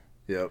Magic.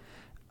 Yep.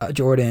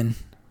 Jordan.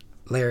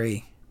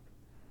 Larry.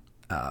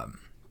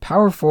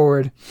 Power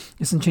forward.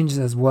 There's some changes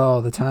as well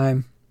all the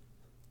time.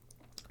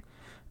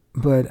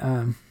 But,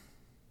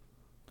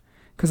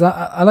 because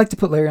I like to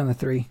put Larry on the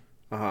 3.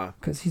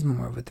 Because he's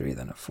more of a 3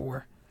 than a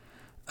 4.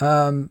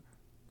 The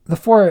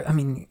 4, I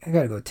mean, I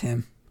gotta go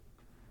Tim.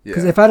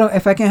 Because if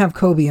I can't have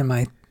Kobe in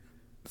my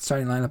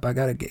starting lineup, I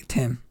gotta get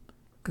Tim.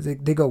 Because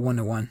they go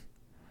 1-to-1.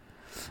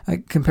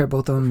 I compare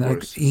both of them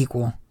like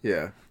equal.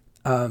 Yeah.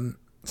 So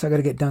I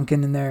gotta get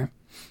Duncan in there.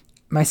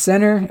 My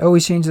center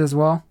always changes as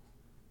well.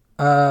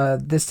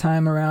 This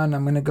time around,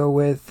 I'm gonna go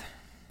with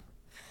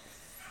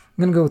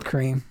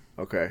Kareem.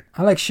 Okay.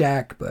 I like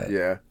Shaq, but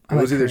yeah, it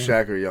was either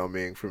Shaq or Yao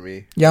Ming for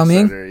me. Yao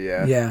Ming?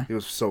 Yeah. He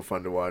was so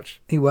fun to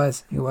watch. He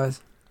was.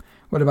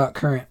 What about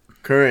current?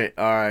 All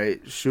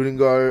right. Shooting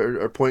guard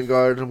or point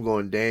guard, I'm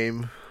going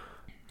Dame.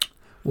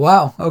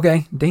 Wow.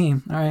 Okay,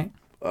 Dame. All right.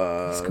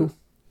 That's cool.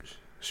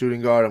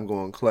 Shooting guard, I'm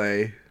going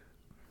Clay.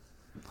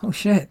 Oh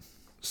shit.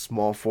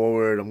 Small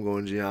forward, I'm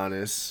going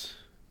Giannis.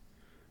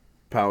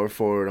 Power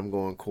forward, I'm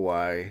going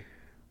Kawhi.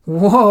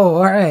 Whoa.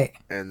 All right.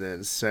 And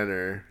then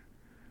center,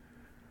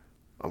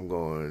 I'm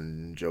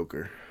going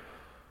Joker.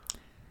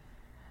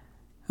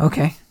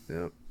 Okay.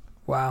 Yep.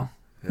 Wow.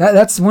 Yep.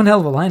 That's one hell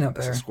of a lineup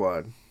there. That's a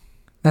squad.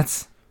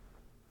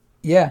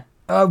 Yeah.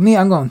 Me,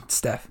 I'm going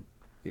Steph.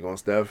 You going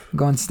Steph? I'm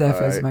going Steph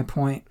as my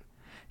point.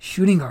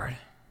 Shooting guard.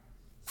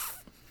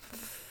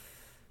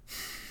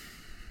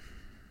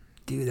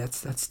 Dude,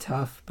 that's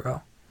tough,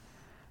 bro.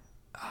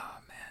 Oh,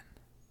 man.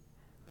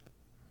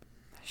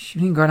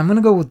 Shooting guard, I'm going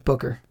to go with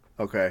Booker.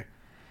 Okay.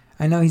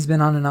 I know he's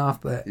been on and off,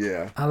 but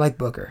yeah, I like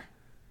Booker.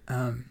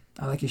 I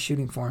like his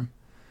shooting form.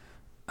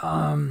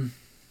 My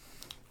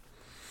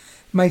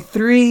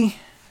 3,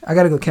 I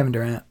got to go Kevin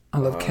Durant. I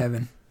love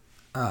Kevin.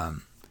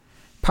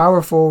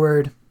 Power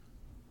forward.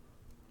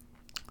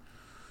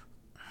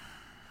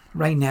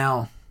 Right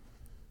now.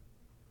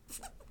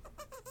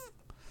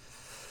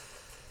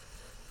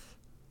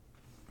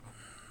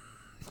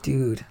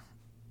 Dude,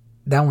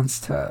 that one's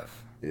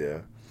tough. Yeah.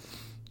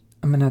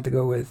 I'm gonna have to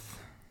go with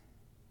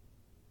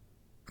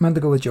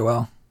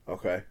Joel.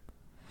 Okay.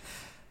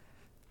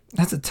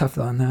 That's a tough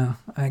one now.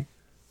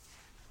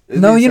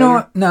 No, you know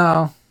what?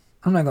 No,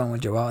 I'm not going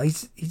with Joel.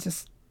 He's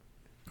just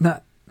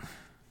not. I'm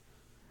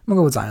gonna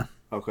go with Zion.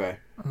 Okay.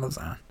 I'm gonna go with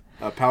Zion.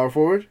 Power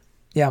forward?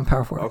 Yeah, I'm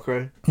power forward.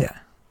 Okay. Yeah,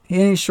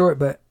 he ain't short,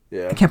 but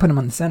yeah, I can't put him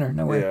on the center.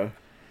 No way. Yeah.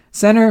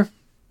 Center.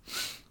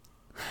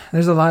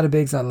 There's a lot of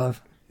bigs I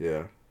love.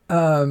 Yeah.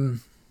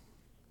 I'm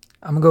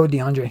gonna go with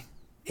DeAndre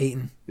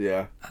Ayton.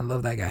 Yeah. I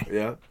love that guy.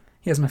 Yeah.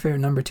 He has my favorite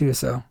number too,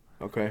 so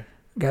okay.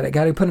 Got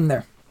to put him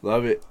there.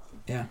 Love it.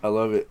 Yeah. I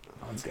love it.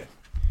 That one's good.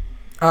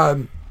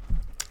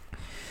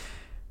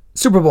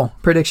 Super Bowl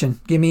prediction.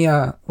 Give me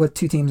what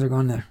 2 teams are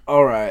going there.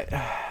 All right.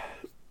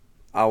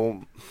 I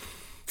won't.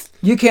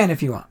 You can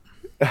if you want.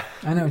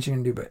 I know what you're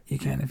gonna do, but you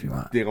can if you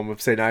want. Think I'm gonna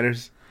say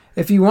Niners?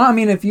 If you want, I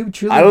mean, if you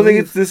truly. I don't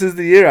think this is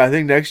the year. I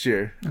think next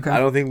year. Okay. I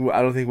don't think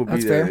we'll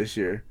be there fair. this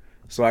year.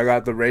 So I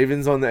got the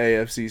Ravens on the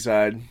AFC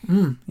side.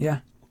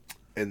 Yeah.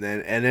 And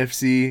then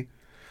NFC,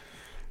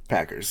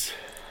 Packers.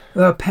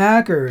 The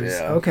Packers.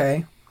 Yeah.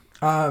 Okay.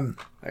 I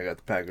got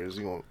the Packers.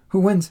 Who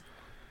wins?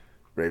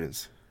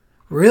 Ravens.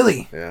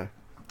 Really? Yeah.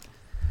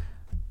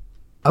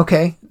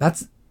 Okay,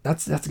 that's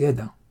good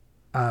though.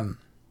 I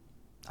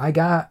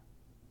got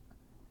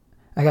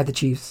the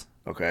Chiefs.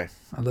 Okay.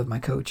 I love my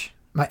coach,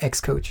 my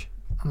ex-coach.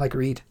 I like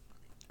Reed,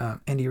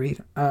 Andy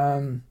Reid.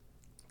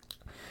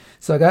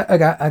 So I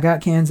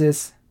got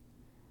Kansas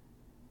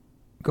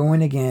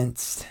going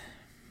against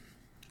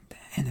the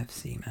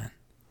NFC, man.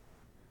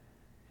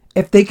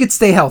 If they could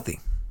stay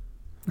healthy,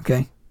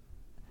 okay,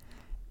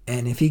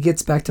 and if he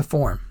gets back to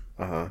form,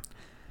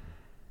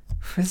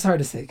 it's hard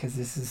to say because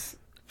this is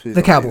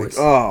the Cowboys.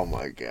 Oh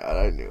my God,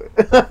 I knew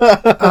it.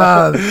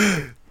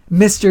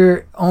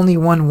 Mr. Only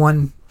won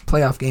one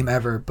playoff game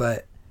ever,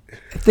 but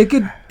if they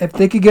could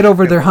get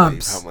over their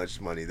humps. How much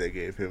money they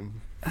gave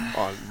him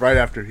on right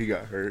after he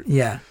got hurt?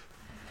 Yeah,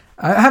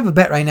 I have a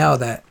bet right now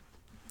that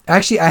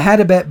actually I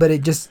had a bet, but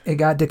it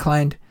got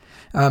declined.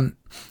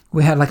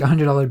 We had like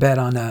 $100 bet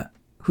on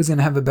who's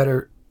gonna have a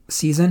better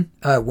season,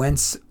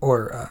 Wentz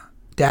or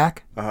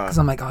Dak, because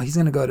I'm like, oh, he's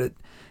gonna go to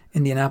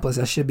Indianapolis.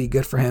 That should be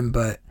good for him,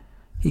 but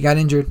he got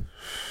injured.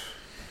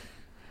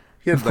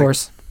 Of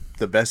course.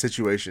 The best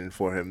situation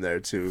for him there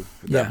too.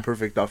 That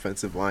perfect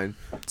offensive line.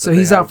 So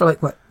he's out for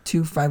like what,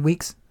 5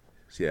 weeks?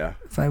 Yeah.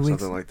 5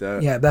 weeks. Something like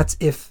that. Yeah, that's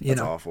if that's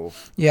awful.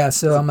 Yeah,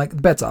 so I'm like,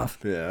 the bet's off.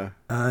 Yeah.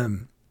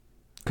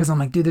 Because I'm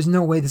like, dude, there's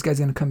no way this guy's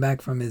gonna come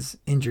back from his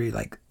injury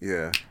like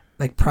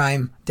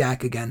prime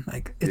Dak again.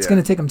 Like it's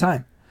gonna take him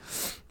time.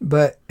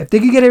 But if they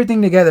could get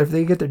everything together, if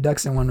they could get their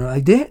ducks in one row,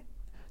 like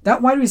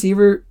that wide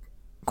receiver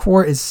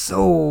core is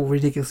so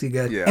ridiculously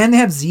good. Yeah. And they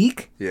have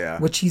Zeke. Yeah.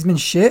 Which he's been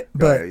shit,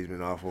 but he's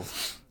been awful.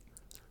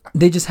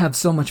 They just have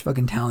so much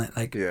fucking talent.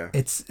 Like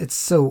it's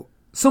so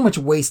much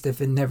waste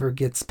if it never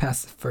gets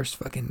past the first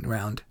fucking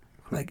round.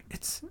 Like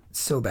it's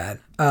so bad.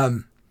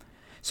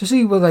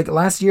 Especially with like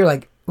last year,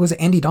 like was it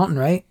Andy Dalton,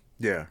 right?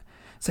 Yeah.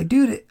 It's like,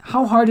 dude,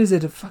 how hard is it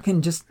to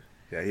fucking just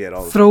Yeah, he had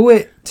all. Throw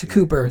it to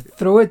Cooper.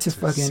 Throw it to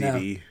fucking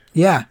CD.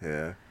 Yeah.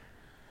 Yeah.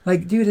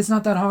 Like, dude, it's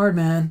not that hard,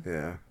 man.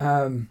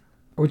 Yeah.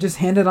 Or just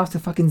hand it off to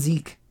fucking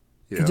Zeke.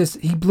 Yeah.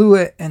 He blew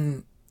it,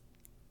 and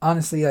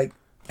honestly, like,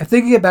 if they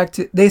can get back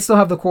to, they still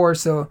have the core,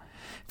 so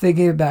if they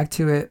get back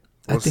to it,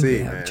 I think they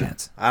have a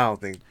chance. I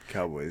don't think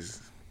Cowboys.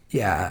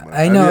 Yeah,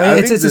 I know.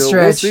 It's a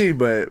stretch. We'll see,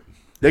 but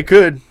they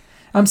could.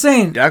 I'm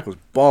saying Dak was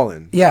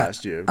balling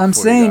last year. I'm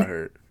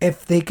saying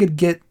if they could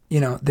get,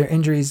 their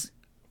injuries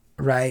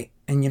right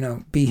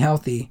and, be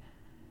healthy,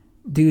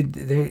 dude,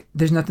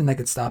 there's nothing that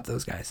could stop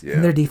those guys. Yeah.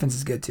 And their defense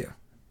is good too.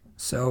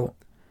 So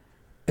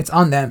it's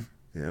on them.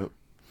 Yep.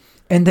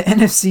 And the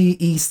NFC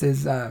East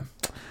is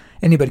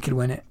anybody could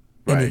win it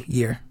any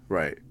year.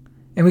 Right.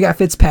 And we got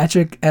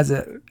Fitzpatrick as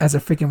a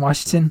freaking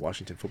Washington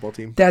football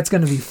team. That's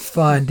gonna be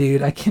fun,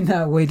 dude. I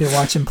cannot wait to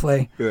watch him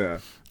play. Yeah.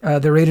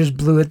 The Raiders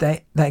blew it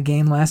that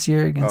game last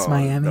year against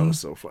Miami. That was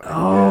so funny.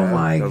 Oh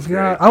my god!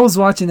 Great. I was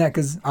watching that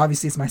because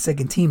obviously it's my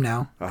second team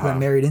now. I'm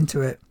married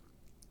into it.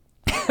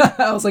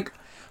 I was like,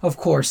 of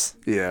course.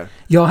 Yeah.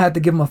 Y'all had to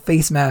give him a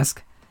face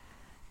mask,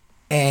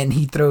 and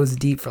he throws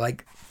deep for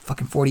like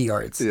fucking 40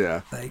 yards.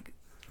 Yeah. Like,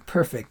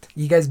 perfect.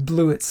 You guys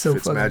blew it so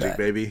fucking bad. Magic,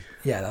 baby.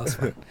 Yeah, that was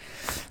fun.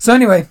 So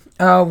anyway,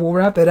 we'll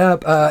wrap it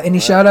up. Any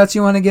shout outs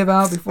you want to give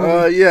out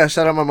before? Yeah,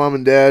 shout out my mom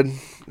and dad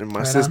and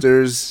my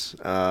sisters.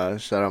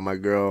 Shout out my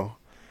girl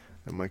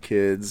and my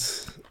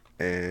kids.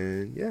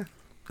 And yeah.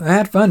 I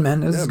had fun,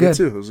 man. It was good. Me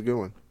too. It was a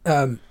good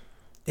one.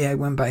 Yeah, it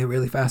went by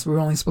really fast. We were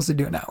only supposed to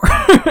do an hour.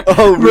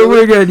 Oh, really? But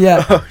we're good,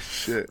 yeah. Oh,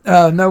 shit.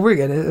 No, we're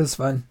good. It was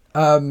fun.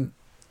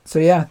 So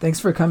yeah, thanks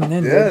for coming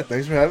in. Yeah, dude.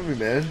 Thanks for having me,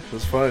 man. It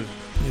was fun.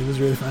 It was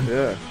really fun.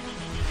 Yeah.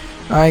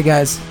 All right,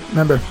 guys.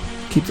 Remember,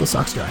 keep those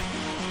socks dry.